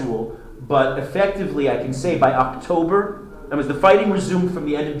gradual, but effectively, I can say by October, that was the fighting resumed from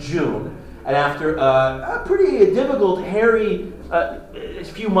the end of June, and after a pretty difficult, hairy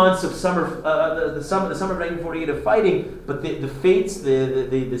few months of summer, the summer of 1948 of fighting, but the fates,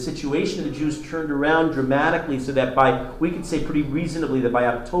 the situation of the Jews turned around dramatically, so that we could say pretty reasonably that by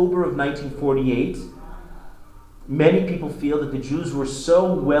October of 1948, many people feel that the Jews were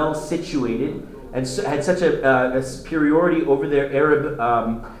so well situated and had such a superiority over their Arab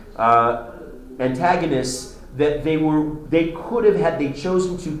antagonists that they could have, had they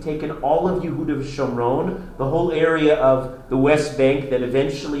chosen to, taken all of Yehuda Shomron, the whole area of the West Bank that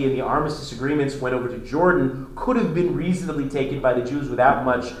eventually in the armistice agreements went over to Jordan, could have been reasonably taken by the Jews without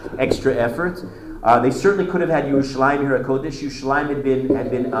much extra effort. They certainly could have had Yerushalayim here at Kodesh. Yerushalayim had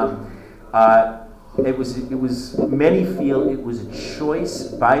been it was many feel it was a choice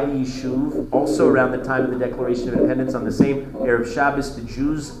by the Yishuv. Also around the time of the Declaration of Independence, on the same Erev Shabbos, the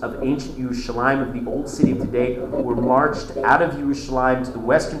Jews of ancient Yerushalayim, of the old city of today, were marched out of Yerushalayim to the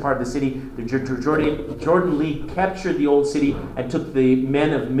western part of the city. The Jordan League captured the old city and took the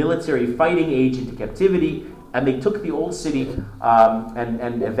men of military fighting age into captivity. And they took the old city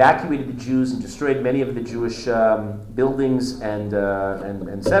and evacuated the Jews and destroyed many of the Jewish buildings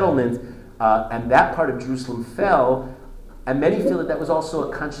and settlements. And that part of Jerusalem fell, and many feel that was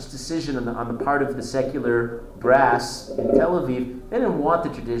also a conscious decision on the part of the secular brass in Tel Aviv. They didn't want the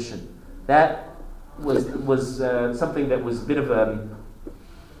tradition. That was something that was a bit of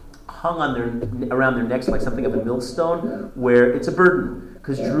hung on around their necks like something of a millstone, where it's a burden.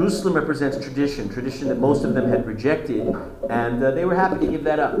 Because Jerusalem represents tradition that most of them had rejected, and they were happy to give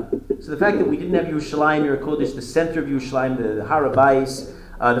that up. So the fact that we didn't have Yerushalayim, Yer Kodesh, the center of Yerushalayim, the Har HaBayis,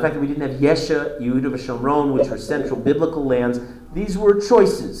 the fact that we didn't have Yesha, Yehuda v'Shomron, which were central biblical lands, these were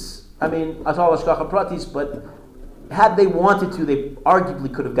choices. I mean, Atal Hashgacha Pratis, but had they wanted to, they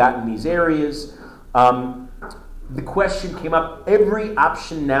arguably could have gotten these areas. The question came up. Every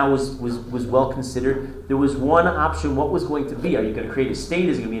option now was well considered. There was one option. What was going to be? Are you going to create a state?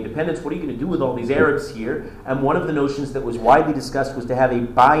 Is it going to be independence? What are you going to do with all these Arabs here? And one of the notions that was widely discussed was to have a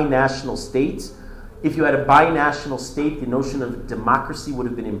binational state. If you had a binational state, the notion of democracy would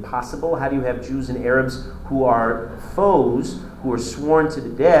have been impossible. How do you have Jews and Arabs who are foes, who are sworn to the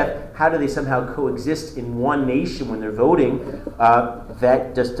death? How do they somehow coexist in one nation when they're voting?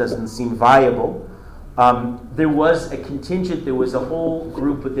 That just doesn't seem viable. There was a contingent, there was a whole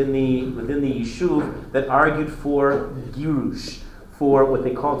group within the Yishuv that argued for Girush, for what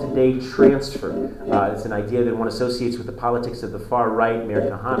they call today transfer. It's an idea that one associates with the politics of the far right. Meir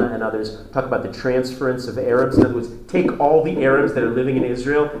Kahana and others talk about the transference of Arabs. In other words, take all the Arabs that are living in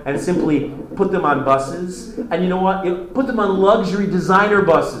Israel and simply put them on buses. And you know what? Put them on luxury designer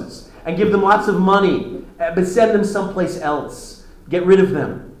buses and give them lots of money, but send them someplace else. Get rid of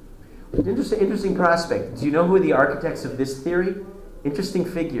them. Interesting prospect. Do you know who are the architects of this theory? Interesting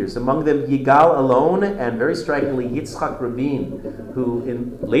figures. Among them, Yigal Alon, and very strikingly, Yitzhak Rabin, who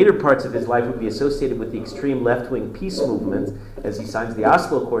in later parts of his life would be associated with the extreme left-wing peace movement as he signs the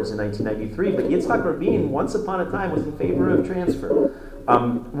Oslo Accords in 1993. But Yitzhak Rabin, once upon a time, was in favor of transfer.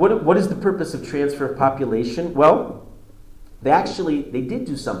 What is the purpose of transfer of population? Well, they did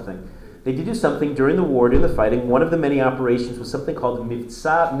do something. They did do something during the war, during the fighting. One of the many operations was something called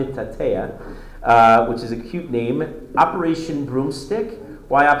Mivtza Mitatea, which is a cute name. Operation Broomstick.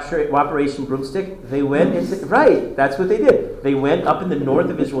 Why Operation Broomstick? They went into, right, that's what they did. They went up in the north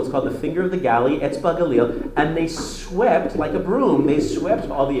of Israel, it's called the Finger of the Galilee, Etzba Galil, and they swept, like a broom, they swept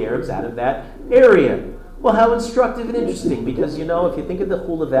all the Arabs out of that area. Well, how instructive and interesting, because, you know, if you think of the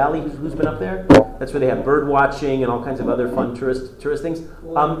Hula Valley, who's been up there? That's where they have bird watching and all kinds of other fun tourist things.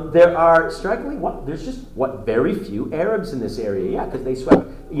 There are, strikingly, there's just, very few Arabs in this area. Yeah, because they swept,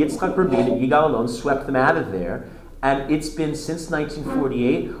 Yitzchak Rabin and Yigal Alon swept them out of there. And it's been, since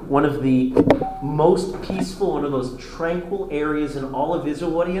 1948, one of the most peaceful, one of those tranquil areas in all of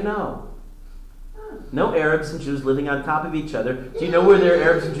Israel. What do you know? No Arabs and Jews living on top of each other. Do you know where there are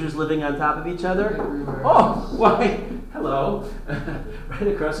Arabs and Jews living on top of each other? Oh, why? Hello. Right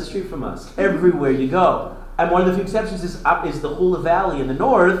across the street from us. Everywhere you go. And one of the few exceptions is the Hula Valley in the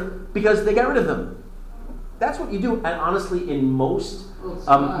north, because they got rid of them. That's what you do. And honestly, in most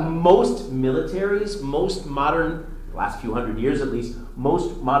militaries, most modern, last few hundred years at least,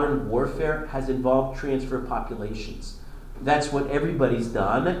 most modern warfare has involved transfer of populations. That's what everybody's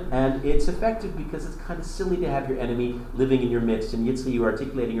done, and it's effective because it's kind of silly to have your enemy living in your midst. And Yitzhak, you were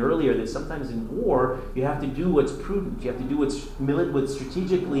articulating earlier that sometimes in war, you have to do what's prudent. You have to do what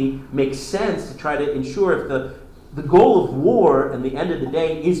strategically makes sense to try to ensure if the goal of war and the end of the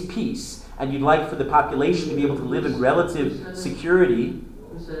day is peace, and you'd like for the population to be able to live in relative security.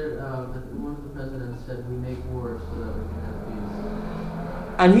 You said that one of the presidents said we make war so that we can have peace.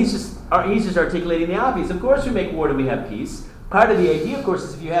 And he's just articulating the obvious. Of course we make war to we have peace. Part of the idea, of course,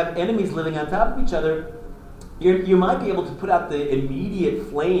 is if you have enemies living on top of each other, you might be able to put out the immediate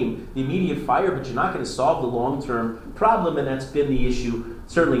flame, the immediate fire, but you're not going to solve the long-term problem, and that's been the issue,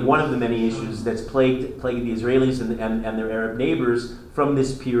 certainly one of the many issues that's plagued the Israelis and their Arab neighbors from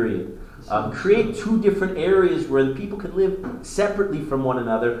this period. Create two different areas where the people can live separately from one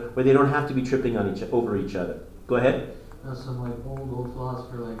another, where they don't have to be tripping over each other. Go ahead. Some like old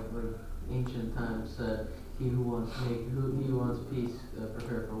philosopher, like ancient times, said, "He who wants peace,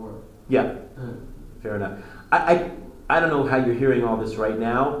 prepare for war." Yeah, fair enough. I don't know how you're hearing all this right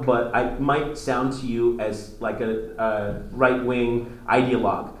now, but I might sound to you as like a right-wing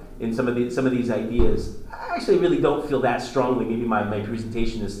ideologue in some of these ideas. I actually really don't feel that strongly. Maybe my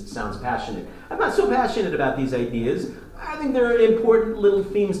presentation sounds passionate. I'm not so passionate about these ideas. I think there are important little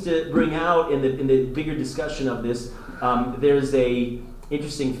themes to bring out in the bigger discussion of this. There's a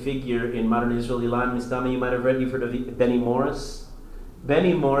interesting figure in modern Israel, Ilan Mistama, you might have read. You've heard of Benny Morris.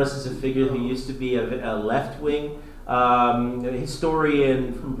 Benny Morris is a figure who used to be a left-wing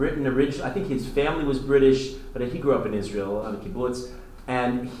historian from Britain originally. I think his family was British, but he grew up in Israel on the kibbutz.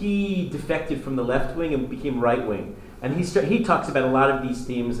 And he defected from the left wing and became right wing. And he talks about a lot of these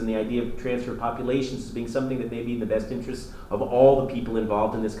themes and the idea of transfer of populations as being something that may be in the best interest of all the people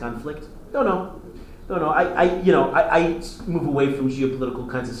involved in this conflict. No. I move away from geopolitical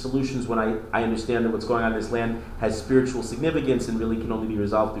kinds of solutions when I understand that what's going on in this land has spiritual significance and really can only be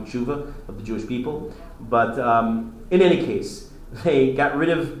resolved through tshuva of the Jewish people. But in any case, they got rid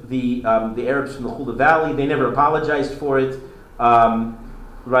of the Arabs from the Hula Valley. They never apologized for it.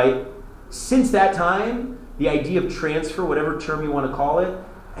 Right? Since that time, the idea of transfer, whatever term you want to call it,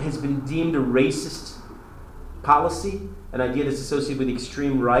 has been deemed a racist policy, an idea that's associated with the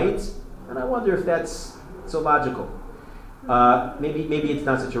extreme right, and I wonder if that's so logical. Maybe it's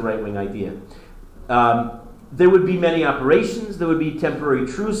not such a right-wing idea. There would be many operations, there would be temporary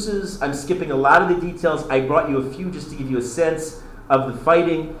truces. I'm skipping a lot of the details. I brought you a few just to give you a sense of the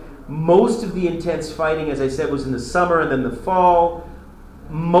fighting. Most of the intense fighting, as I said, was in the summer and then the fall.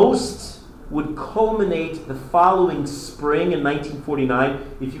 Most would culminate the following spring in 1949.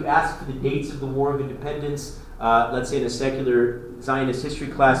 If you ask for the dates of the War of Independence, let's say in a secular Zionist history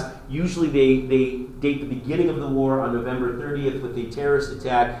class, usually they date the beginning of the war on November 30th with a terrorist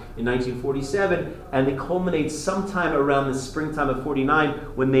attack in 1947, and it culminates sometime around the springtime of 49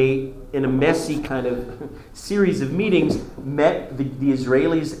 when they, in a messy kind of series of meetings, met the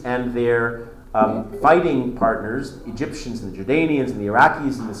Israelis and their fighting partners, Egyptians and the Jordanians and the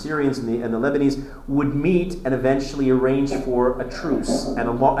Iraqis and the Syrians and the Lebanese, would meet and eventually arrange for a truce.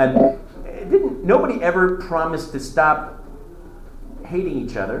 Nobody ever promised to stop hating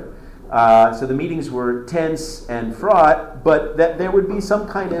each other. So the meetings were tense and fraught, but that there would be some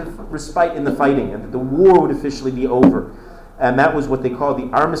kind of respite in the fighting and that the war would officially be over. And that was what they called the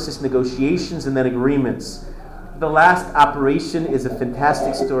armistice negotiations and then agreements. The last operation is a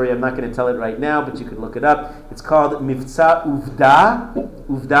fantastic story. I'm not going to tell it right now, but you can look it up. It's called Mivtza Uvda.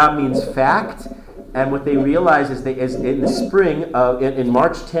 Uvda means fact. And what they realized is in the spring, in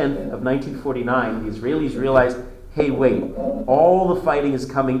March 10th of 1949, the Israelis realized, hey, wait, all the fighting is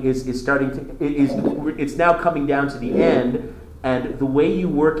it's now coming down to the end, and the way you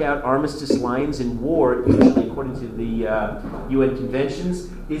work out armistice lines in war, usually according to the UN conventions,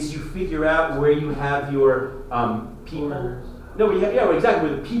 is you figure out where you have your people. Exactly,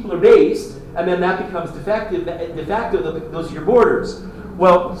 where the people are based, and then that becomes de facto, those are your borders.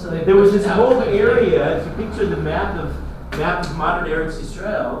 Well, so there was this whole area, if you picture the map of modern Eretz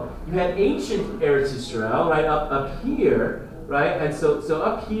Yisrael, you had ancient Eretz Yisrael right up here, right? And so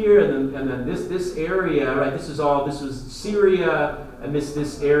up here, and then this area, right? This was Syria, and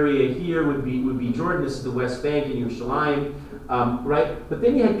this area here would be Jordan. This is the West Bank in Yerushalayim, right? But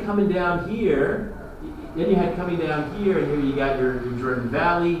then you had coming down here. And here you got your Jordan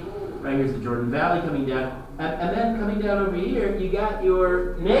Valley. Right, here's the Jordan Valley coming down, and then coming down over here, you got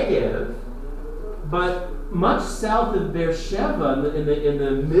your Negev, but much south of Beersheba, in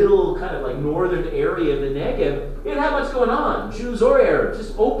the middle, kind of like northern area of the Negev, you didn't have much going on, Jews or Arabs,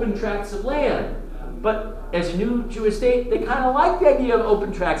 just open tracts of land. But as a new Jewish state, they kind of liked the idea of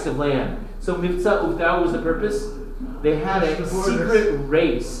open tracts of land. So Mivtza Uvda was the purpose. They had a secret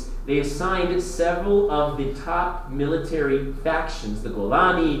race. They assigned several of the top military factions, the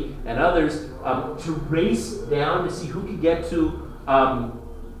Golani and others, to race down to see who could get to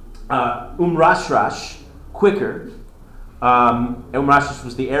Rashrash quicker. Rashrash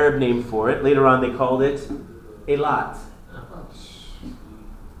was the Arab name for it. Later on they called it Eilat.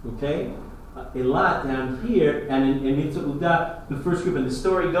 Okay? Eilat down here, and in Mitzvah Uda, the first group, and the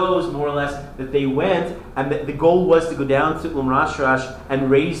story goes more or less that they went, and the goal was to go down to Rashrash and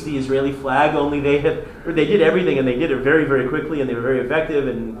raise the Israeli flag. Only they did everything, and they did it very, very quickly, and they were very effective,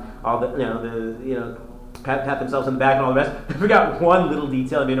 and all pat themselves on the back and all the rest. I forgot one little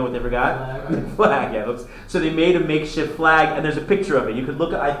detail. Anybody know what they forgot? Flag. Yeah. Oops. So they made a makeshift flag, and there's a picture of it. You could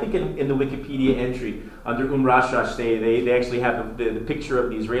look. I think in the Wikipedia entry under Rashrash, they actually have the picture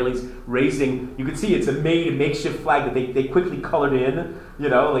of the Israelis raising. You could see it's a makeshift flag that they quickly colored in.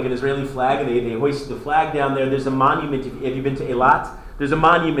 Like an Israeli flag, and they hoisted the flag down there. There's a monument. Have you been to Eilat? There's a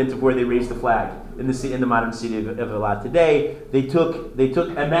monument of where they raised the flag in the modern city of Eilat today. They took,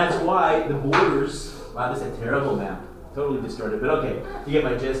 and that's why the borders. Wow, this is a terrible map. Totally distorted, but okay, you get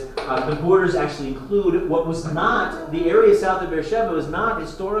my gist. The borders actually include what was not, the area south of Beersheba was not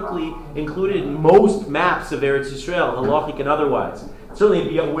historically included in most maps of Eretz Yisrael, halachic and otherwise. Certainly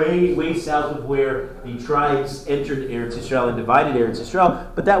it'd be way south of where the tribes entered Eretz Yisrael and divided Eretz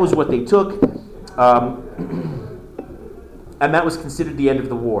Yisrael, but that was what they took, and that was considered the end of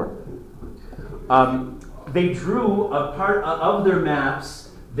the war. They drew a part of their maps.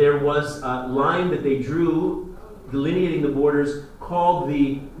 There was a line that they drew, delineating the borders, called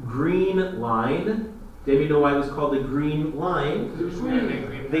the Green Line. Did you know why it was called the Green Line?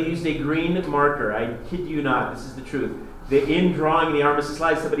 They used a green marker. I kid you not. This is the truth. In drawing the armistice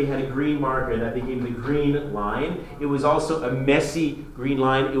slide, somebody had a green marker, and that became the Green Line. It was also a messy green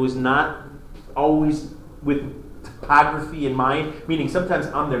line. It was not always with topography in mind, meaning sometimes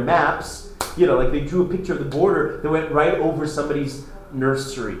on their maps, like they drew a picture of the border that went right over somebody's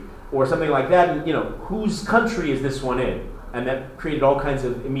nursery or something like that, and whose country is this one in? And that created all kinds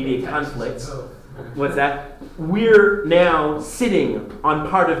of immediate conflicts. What's that? We're now sitting on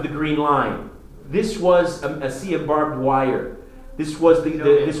part of the Green Line. This was a sea of barbed wire. This was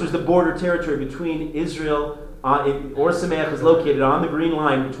the border territory between Israel. Or Sameach is located on the Green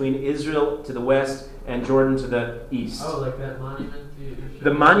Line between Israel to the west and Jordan to the east. Oh, like that monument?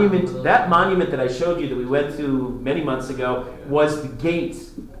 That monument that I showed you that we went to many months ago was the gate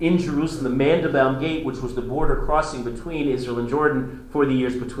in Jerusalem, the Mandelbaum Gate, which was the border crossing between Israel and Jordan for the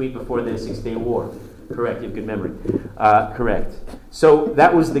years before the 6-Day War. Correct, you have good memory. Correct. So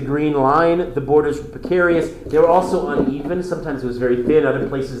that was the Green Line. The borders were precarious. They were also uneven. Sometimes it was very thin. Other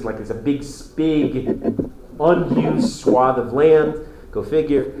places, like it's a big, unused swath of land. Go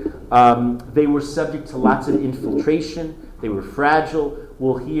figure. They were subject to lots of infiltration. They were fragile.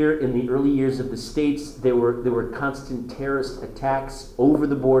 We'll hear in the early years of the states there were constant terrorist attacks over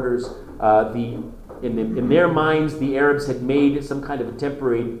the borders. In their minds, the Arabs had made some kind of a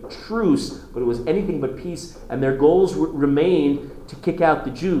temporary truce, but it was anything but peace, and their goals remained to kick out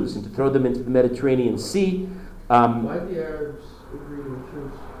the Jews and to throw them into the Mediterranean Sea. Why did the Arabs agree to a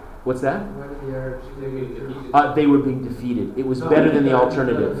truce? What's that? Why did the Arabs agree to a truce? They were being defeated. It was better than the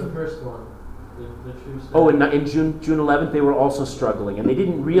alternative. The first one. The truce. Oh, in June 11th, they were also struggling, and they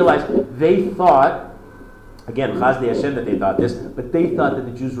didn't realize. They thought, again, Chazdei Hashem that they thought this, but they thought that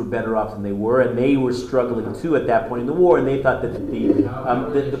the Jews were better off than they were, and they were struggling too at that point in the war, and they thought that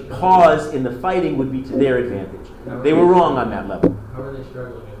the pause in the fighting would be to their advantage. They were wrong on that level. How were they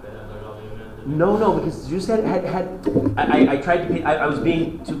struggling if they had all the advantage? No, because the Jews had I tried to. I was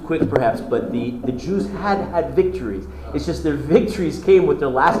being too quick, perhaps, but the Jews had victories. It's just their victories came with their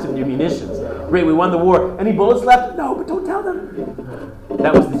last of their munitions. Great, we won the war. Any bullets left? No, but don't tell them.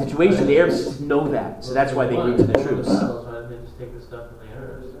 That was the situation. The Arabs didn't know that, so that's why they agreed to the truce. Why didn't they just take the stuff from the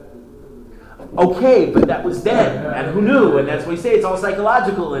Arabs? Okay, but that was then, and who knew? And that's what we say. It's all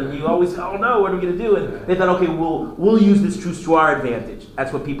psychological, and you always, oh no, what are we going to do? And they thought, okay, we'll use this truce to our advantage.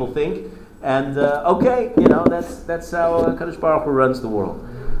 That's what people think. And okay, that's how Kadosh Baruch Hu runs the world.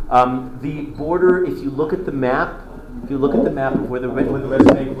 The border, if you look at the map of where the West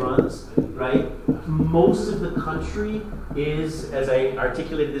Bank runs, right, most of the country is, as I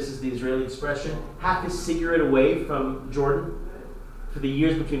articulated, this is the Israeli expression, half a cigarette away from Jordan. For the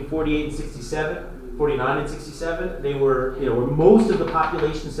years between 48 and 67, 49 and 67, they were, where most of the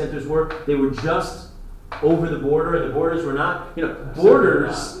population centers were, they were just over the border, and the borders were not,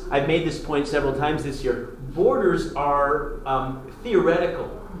 borders, I've made this point several times this year, borders are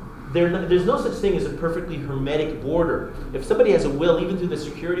theoretical. There's no such thing as a perfectly hermetic border. If somebody has a will, even through the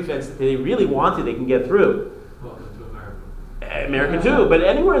security fence, that they really want to, they can get through. Welcome to America. America too, but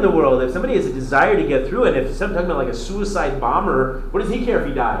anywhere in the world, if somebody has a desire to get through it, if somebody's talking about like a suicide bomber, what does he care if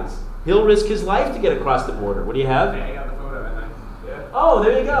he dies? He'll risk his life to get across the border. What do you have? Hey, I got the photo. Yeah. Oh,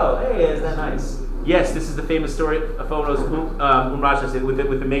 there you go. Hey, isn't that nice? Yes, this is the famous story of photos Raja said with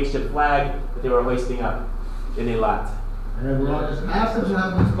the makeshift flag that they were hoisting up in Eilat. And then we're all just absolutely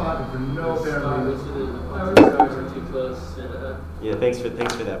have been spotted for no apparent reason. Stars are too close. Yeah, thanks for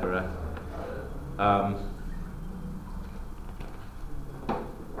that, Barak.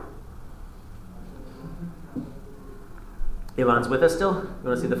 Ivan's with us still? You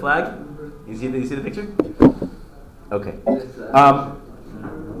want to see the flag? You see the picture? Okay.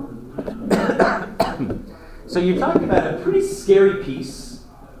 So you're talking about a pretty scary piece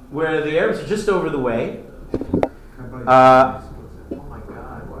where the Arabs are just over the way.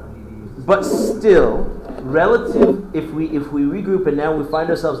 But still, relative, if we regroup and now we find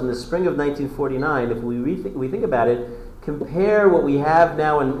ourselves in the spring of 1949, if we think about it, compare what we have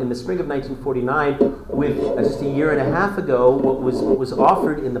now in the spring of 1949 with just a year and a half ago, what was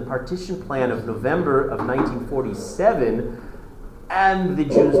offered in the partition plan of November of 1947, and the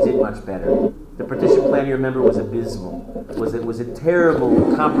Jews did much better. The partition plan, you remember, was abysmal. It was a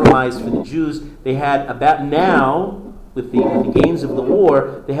terrible compromise for the Jews. They had about now, with the gains of the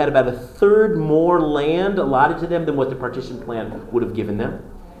war, they had about a third more land allotted to them than what the partition plan would have given them.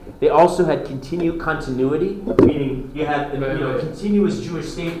 They also had continuity, meaning you had a continuous Jewish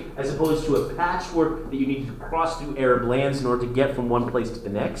state as opposed to a patchwork that you needed to cross through Arab lands in order to get from one place to the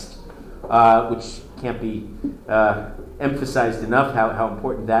next, which can't be emphasized enough how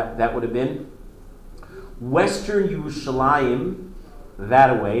important that would have been. Western Yerushalayim,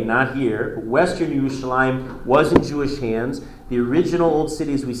 that away, not here, but Western Yerushalayim was in Jewish hands. The original old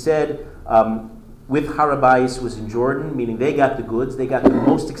city, as we said, with Harabais was in Jordan, meaning they got the goods. They got the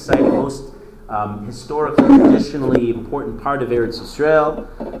most exciting, most historically, traditionally important part of Eretz Yisrael.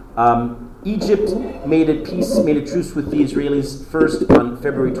 Egypt made a truce with the Israelis first on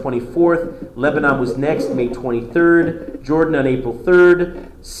February 24th. Lebanon was next, May 23rd. Jordan on April 3rd.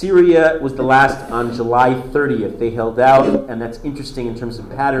 Syria was the last on July 30th. They held out, and that's interesting in terms of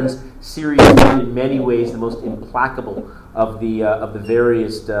patterns. Syria is in many ways the most implacable of the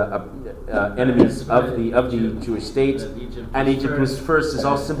various enemies of the Jewish states. And Egypt was first, is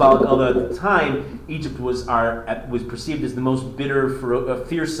all symbolic. Although at the time, Egypt was perceived as the most bitter,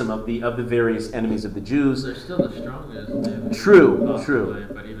 fearsome of the various enemies of the Jews. They're still the strongest. True.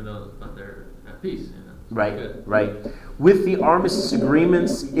 But even though they're at peace, Right. With the armistice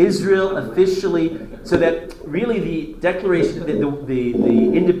agreements, Israel officially, so that really the declaration,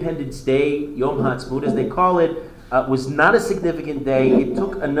 the Independence Day, Yom HaAtzmaut as they call it, was not a significant day. It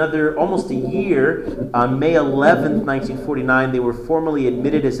took almost a year. On May 11th, 1949, they were formally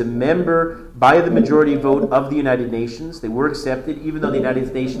admitted as a member by the majority vote of the United Nations. They were accepted, even though the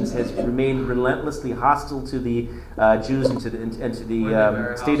United Nations has remained relentlessly hostile to the Jews and to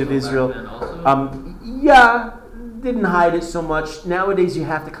the state of Israel. Didn't hide it so much. Nowadays you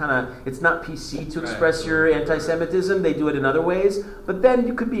have to it's not PC to express your anti-Semitism. They do it in other ways. But then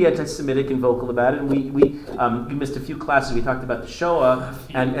you could be anti-Semitic and vocal about it. And you missed a few classes. We talked about the Shoah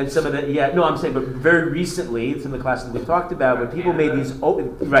and some of that. Yeah, no, I'm saying, but very recently, some of the classes that we talked about, when people made these,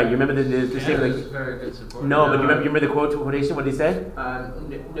 you remember the statement? Very good support. No, but you remember the quotation? What did he say?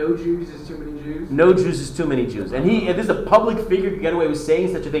 No Jews is too many Jews. No Jews is too many Jews. And if there's a public figure who could get away with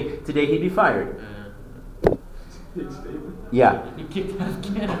saying such a thing, today he'd be fired. Yeah.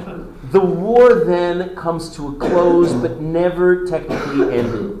 The war then comes to a close, but never technically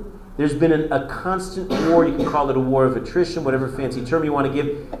ended. There's been a constant war. You can call it a war of attrition, whatever fancy term you want to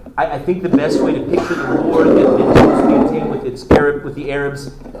give. I think the best way to picture the war that Jews maintain with the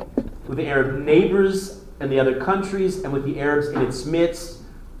Arabs, with the Arab neighbors and the other countries, and with the Arabs in its midst,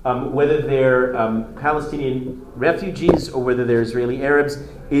 whether they're Palestinian refugees or whether they're Israeli Arabs,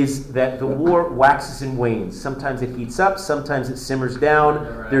 is that the war waxes and wanes. Sometimes it heats up, sometimes it simmers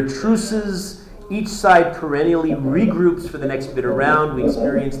down. There are truces Each side perennially regroups for the next bitter round. We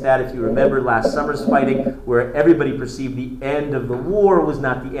experienced that, if you remember, last summer's fighting, where everybody perceived the end of the war was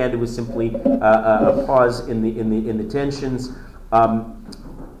not the end; it was simply a pause in the tensions.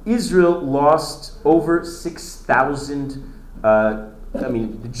 Israel lost over 6,000.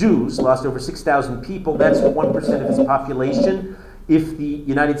 The Jews lost over 6,000 people. That's 1% of its population. If the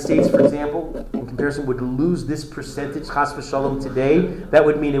United States, for example, in comparison, would lose this percentage, chas v'shalom, today, that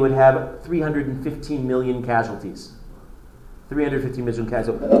would mean it would have 315 million casualties. 315 million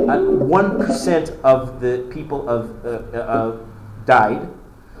casualties. 1% of the people died.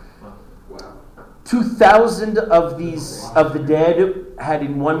 2,000 of the dead had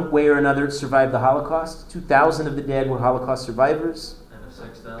in one way or another survived the Holocaust. 2,000 of the dead were Holocaust survivors. Out of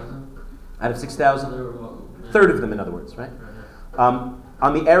 6,000? Out of 6,000? Third of them, in other words, right? On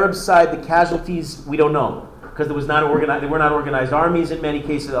the Arab side, the casualties, we don't know, because they were not organized armies in many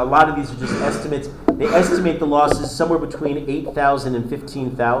cases. A lot of these are just estimates. They estimate the losses somewhere between 8,000 and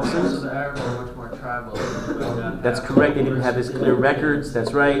 15,000. So the Arabs are much more tribal. That's correct. They didn't have as clear records.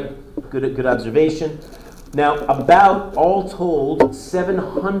 That's right. Good observation. Now, about, all told,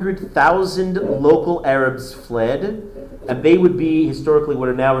 700,000 local Arabs fled, and they would be historically what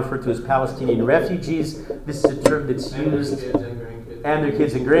are now referred to as Palestinian refugees. This is a term that's used, and their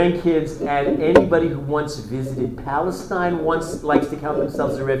kids and grandkids, and anybody who once visited Palestine likes to count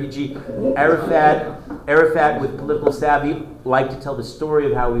themselves as a refugee. Arafat, with political savvy, liked to tell the story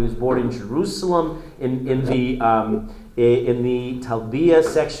of how he was born in Jerusalem in the Talbiya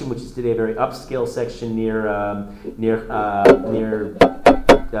section, which is today a very upscale section near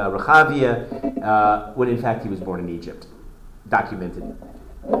Rehavia, when in fact he was born in Egypt, documented.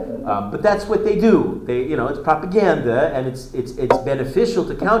 But that's what they do. It's propaganda, and it's beneficial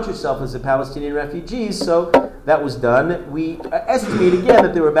to count yourself as a Palestinian refugee. So that was done. We estimate again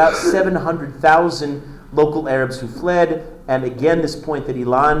that there were about 700,000 local Arabs who fled. And again, this point that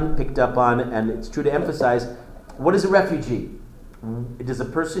Ilan picked up on, and it's true to emphasize. What is a refugee? It is a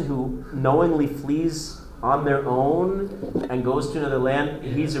person who knowingly flees on their own and goes to another land.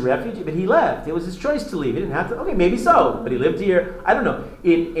 He's a refugee, but he left. It was his choice to leave. He didn't have to. Okay, maybe so, but he lived here. I don't know.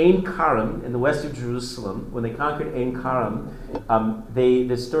 In Ein Karam, in the west of Jerusalem, when they conquered Ein Karam,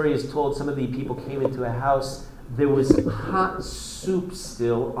 the story is told some of the people came into a house. There was hot soup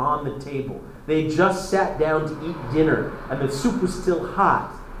still on the table. They just sat down to eat dinner, and the soup was still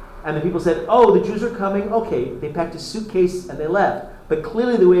hot. And the people said, "Oh, the Jews are coming." Okay, they packed a suitcase and they left. But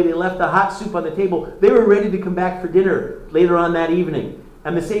clearly the way they left the hot soup on the table, they were ready to come back for dinner later on that evening.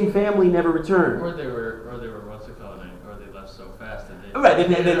 And the same family never returned. Or they were what's it called? Or they left so fast that they... Right,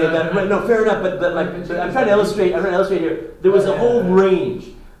 right, no, fair enough, but I'm trying to illustrate here. There was a whole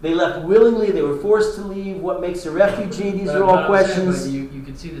range. They left willingly, they were forced to leave. What makes a refugee? These are all questions. But you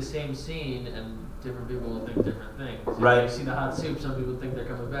could see the same scene and different people will think different things. Right. You see the hot soup, some people think they're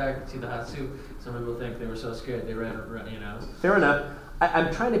coming back. You see the hot soup, some people think they were so scared they ran. Fair enough.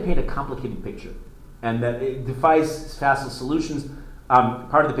 I'm trying to paint a complicated picture, and that it defies facile solutions.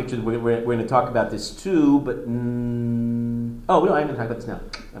 Part of the picture, we're going to talk about this too, but I'm going to talk about this now.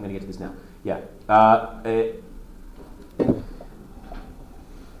 I'm going to get to this now. Yeah.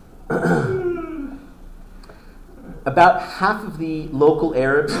 About half of the local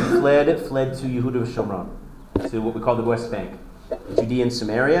Arabs who fled to Yehuda Shomron, to what we call the West Bank, Judea and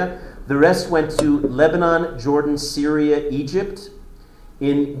Samaria. The rest went to Lebanon, Jordan, Syria, Egypt.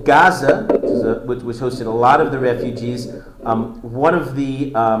 In Gaza, which hosted a lot of the refugees, one of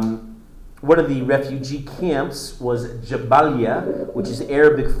the refugee camps was Jabalia, which is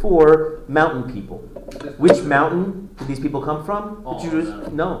Arabic for mountain people. Which mountain did these people come from?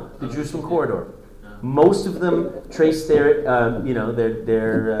 The Jerusalem corridor. Most of them trace their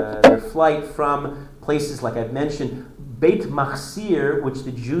flight from places like I've mentioned. Beit Machsir, which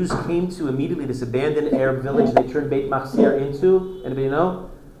the Jews came to immediately, this abandoned Arab village, they turned Beit Machsir into, anybody know?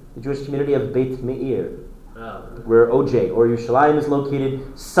 The Jewish community of Beit Meir, where OJ, or Yerushalayim, is located.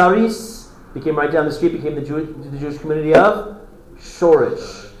 Saris became right down the street, became the Jewish community of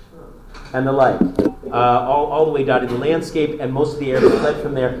Shorish, and the like. All the way down in the landscape, and most of the Arabs fled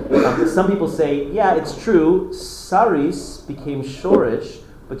from there. Some people say, yeah, it's true, Saris became Shorish,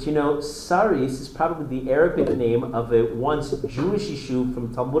 but Saris is probably the Arabic name of a once Jewish yishuv from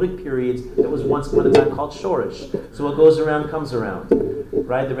Talmudic periods that was once upon a time called Shorish. So what goes around comes around,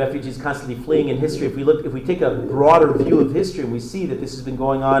 right? The refugees constantly fleeing in history. If we take a broader view of history, and we see that this has been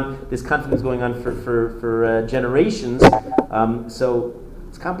going on, this conflict is going on for generations. So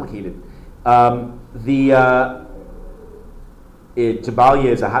it's complicated. Jabalia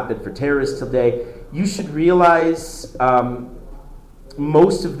is a hotbed for terrorists today. You should realize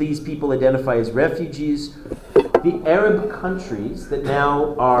Most of these people identify as refugees. The Arab countries that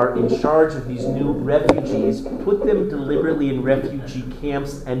now are in charge of these new refugees put them deliberately in refugee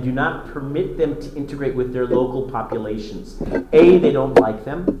camps and do not permit them to integrate with their local populations. A, they don't like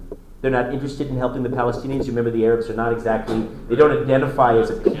them. They're not interested in helping the Palestinians. Remember, the Arabs are not exactly, they don't identify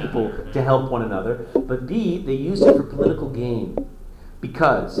as a people to help one another. But B, they use it for political gain.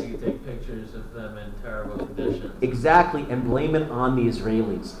 Because So you take pictures of them in terrible conditions. exactly, and blame it on the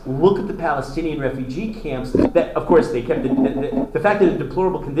Israelis. Look at the Palestinian refugee camps. That, of course, they kept the fact that in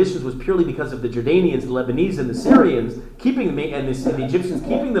deplorable conditions was purely because of the Jordanians, the Lebanese, and the Syrians keeping them, and the Egyptians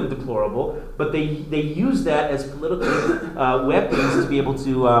keeping them deplorable. But they use that as political weapons to be able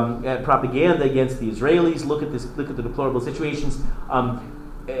to propaganda against the Israelis. Look at this. Look at the deplorable situations.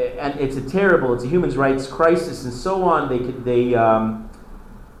 And it's a human rights crisis, and so on.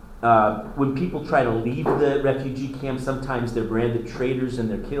 When people try to leave the refugee camp, sometimes they're branded traitors and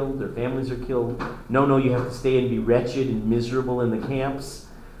they're killed, their families are killed. No, you have to stay and be wretched and miserable in the camps.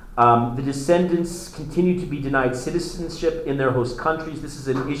 The descendants continue to be denied citizenship in their host countries. This is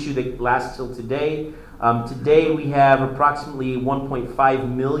an issue that lasts till today. Today we have approximately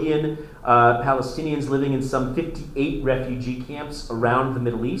 1.5 million Palestinians living in some 58 refugee camps around the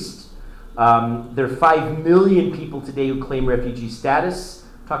Middle East. There are 5 million people today who claim refugee status.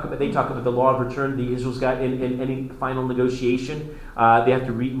 They talk about the law of return the Israel's got in any final negotiation. They have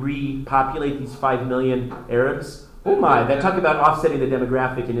to repopulate these 5 million Arabs. Oh my, they talk about offsetting the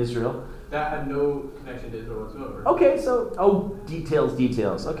demographic in Israel. That had no connection to Israel whatsoever. Okay, so,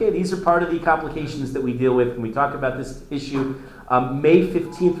 details. Okay, these are part of the complications that we deal with when we talk about this issue. May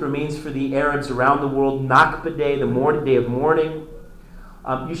 15th remains for the Arabs around the world Nakba Day, the day of mourning.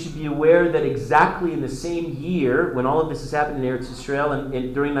 You should be aware that exactly in the same year, when all of this is happening in Eretz Israel,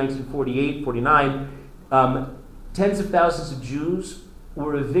 and during 1948-49, tens of thousands of Jews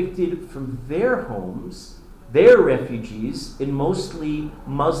were evicted from their homes, their refugees, in mostly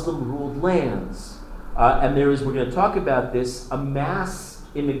Muslim-ruled lands. And there is, we're going to talk about this, a mass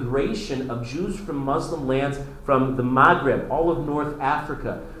immigration of Jews from Muslim lands, from the Maghreb, all of North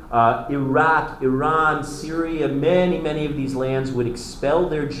Africa, Iraq, Iran, Syria, many of these lands would expel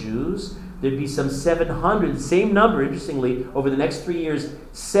their Jews. There'd be some 700, same number, interestingly, over the next 3 years,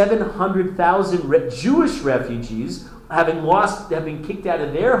 700,000 Jewish refugees, having been kicked out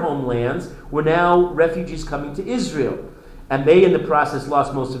of their homelands, were now refugees coming to Israel. And they, in the process,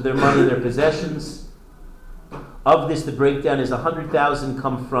 lost most of their money and their possessions. Of this, the breakdown is 100,000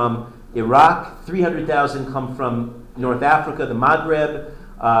 come from Iraq, 300,000 come from North Africa, the Maghreb,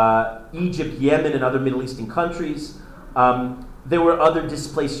 Egypt, Yemen, and other Middle Eastern countries. There were other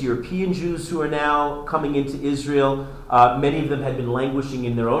displaced European Jews who are now coming into Israel. Many of them had been languishing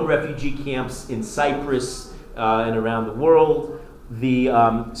in their own refugee camps in Cyprus and around the world.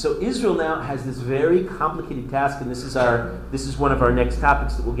 So Israel now has this very complicated task, and this is one of our next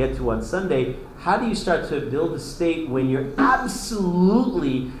topics that we'll get to on Sunday. How do you start to build a state when you're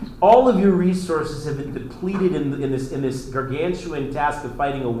absolutely, all of your resources have been depleted in this gargantuan task of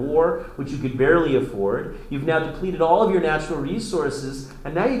fighting a war, which you could barely afford. You've now depleted all of your natural resources,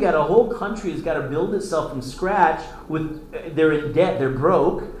 and now you got a whole country that's got to build itself from scratch. They're in debt, they're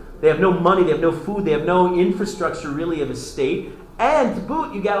broke, they have no money, they have no food, they have no infrastructure really of a state. And to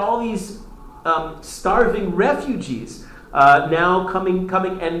boot, you got all these starving refugees now coming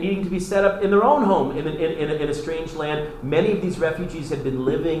and needing to be set up in their own home in a strange land. Many of these refugees had been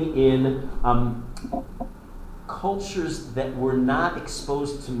living in cultures that were not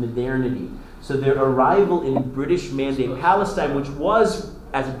exposed to modernity. So their arrival in British Mandate Palestine, which was,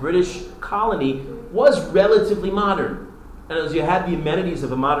 as a British colony, was relatively modern. And as you had the amenities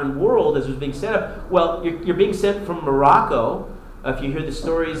of a modern world as was being set up, well, you're being sent from Morocco. If you hear the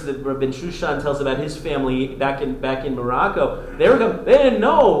stories that Ben Shushan tells about his family back in Morocco, they didn't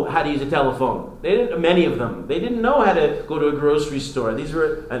know how to use a telephone. Many of them. They didn't know how to go to a grocery store. These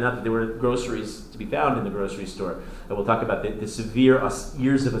were, not that there were groceries to be found in the grocery store. And we'll talk about the severe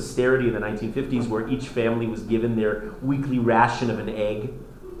years of austerity in the 1950s, where each family was given their weekly ration of an egg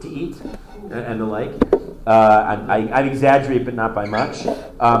to eat and the like. I exaggerate, but not by much.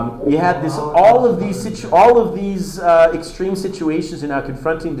 You had all of these extreme situations are now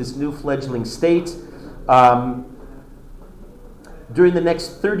confronting this new fledgling state. During the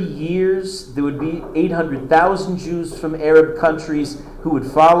next 30 years, there would be 800,000 Jews from Arab countries who would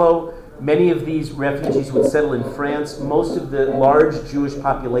follow. Many of these refugees would settle in France. Most of the large Jewish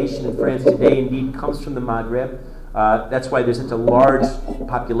population in France today, indeed, comes from the Maghreb. That's why there's such a large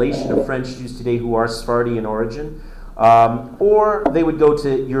population of French Jews today who are Sephardi in origin. Or they would go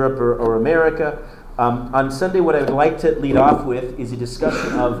to Europe or America. On Sunday, what I would like to lead off with is a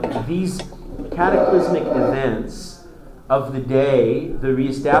discussion of these cataclysmic events of the day, the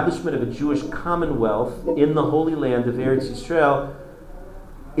reestablishment of a Jewish commonwealth in the Holy Land of Eretz Yisrael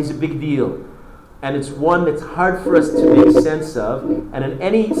is a big deal. And it's one that's hard for us to make sense of. And in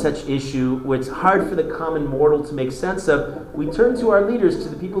any such issue where it's hard for the common mortal to make sense of, we turn to our leaders, to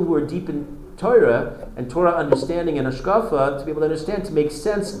the people who are deep in Torah and Torah understanding and Hashkafa, to be able to understand, to make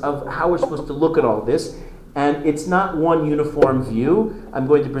sense of how we're supposed to look at all this. And it's not one uniform view. I'm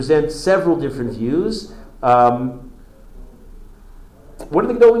going to present several different views. What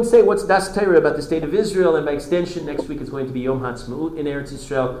do the Gedolim say? What's Das Torah about the state of Israel? And by extension, next week it's going to be Yom HaTzmaut in Eretz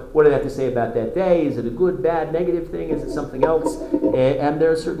Yisrael. What do they have to say about that day? Is it a good, bad, negative thing? Is it something else? And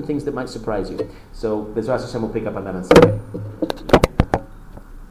there are certain things that might surprise you. So Bezras Hashem will pick up on that on Sunday.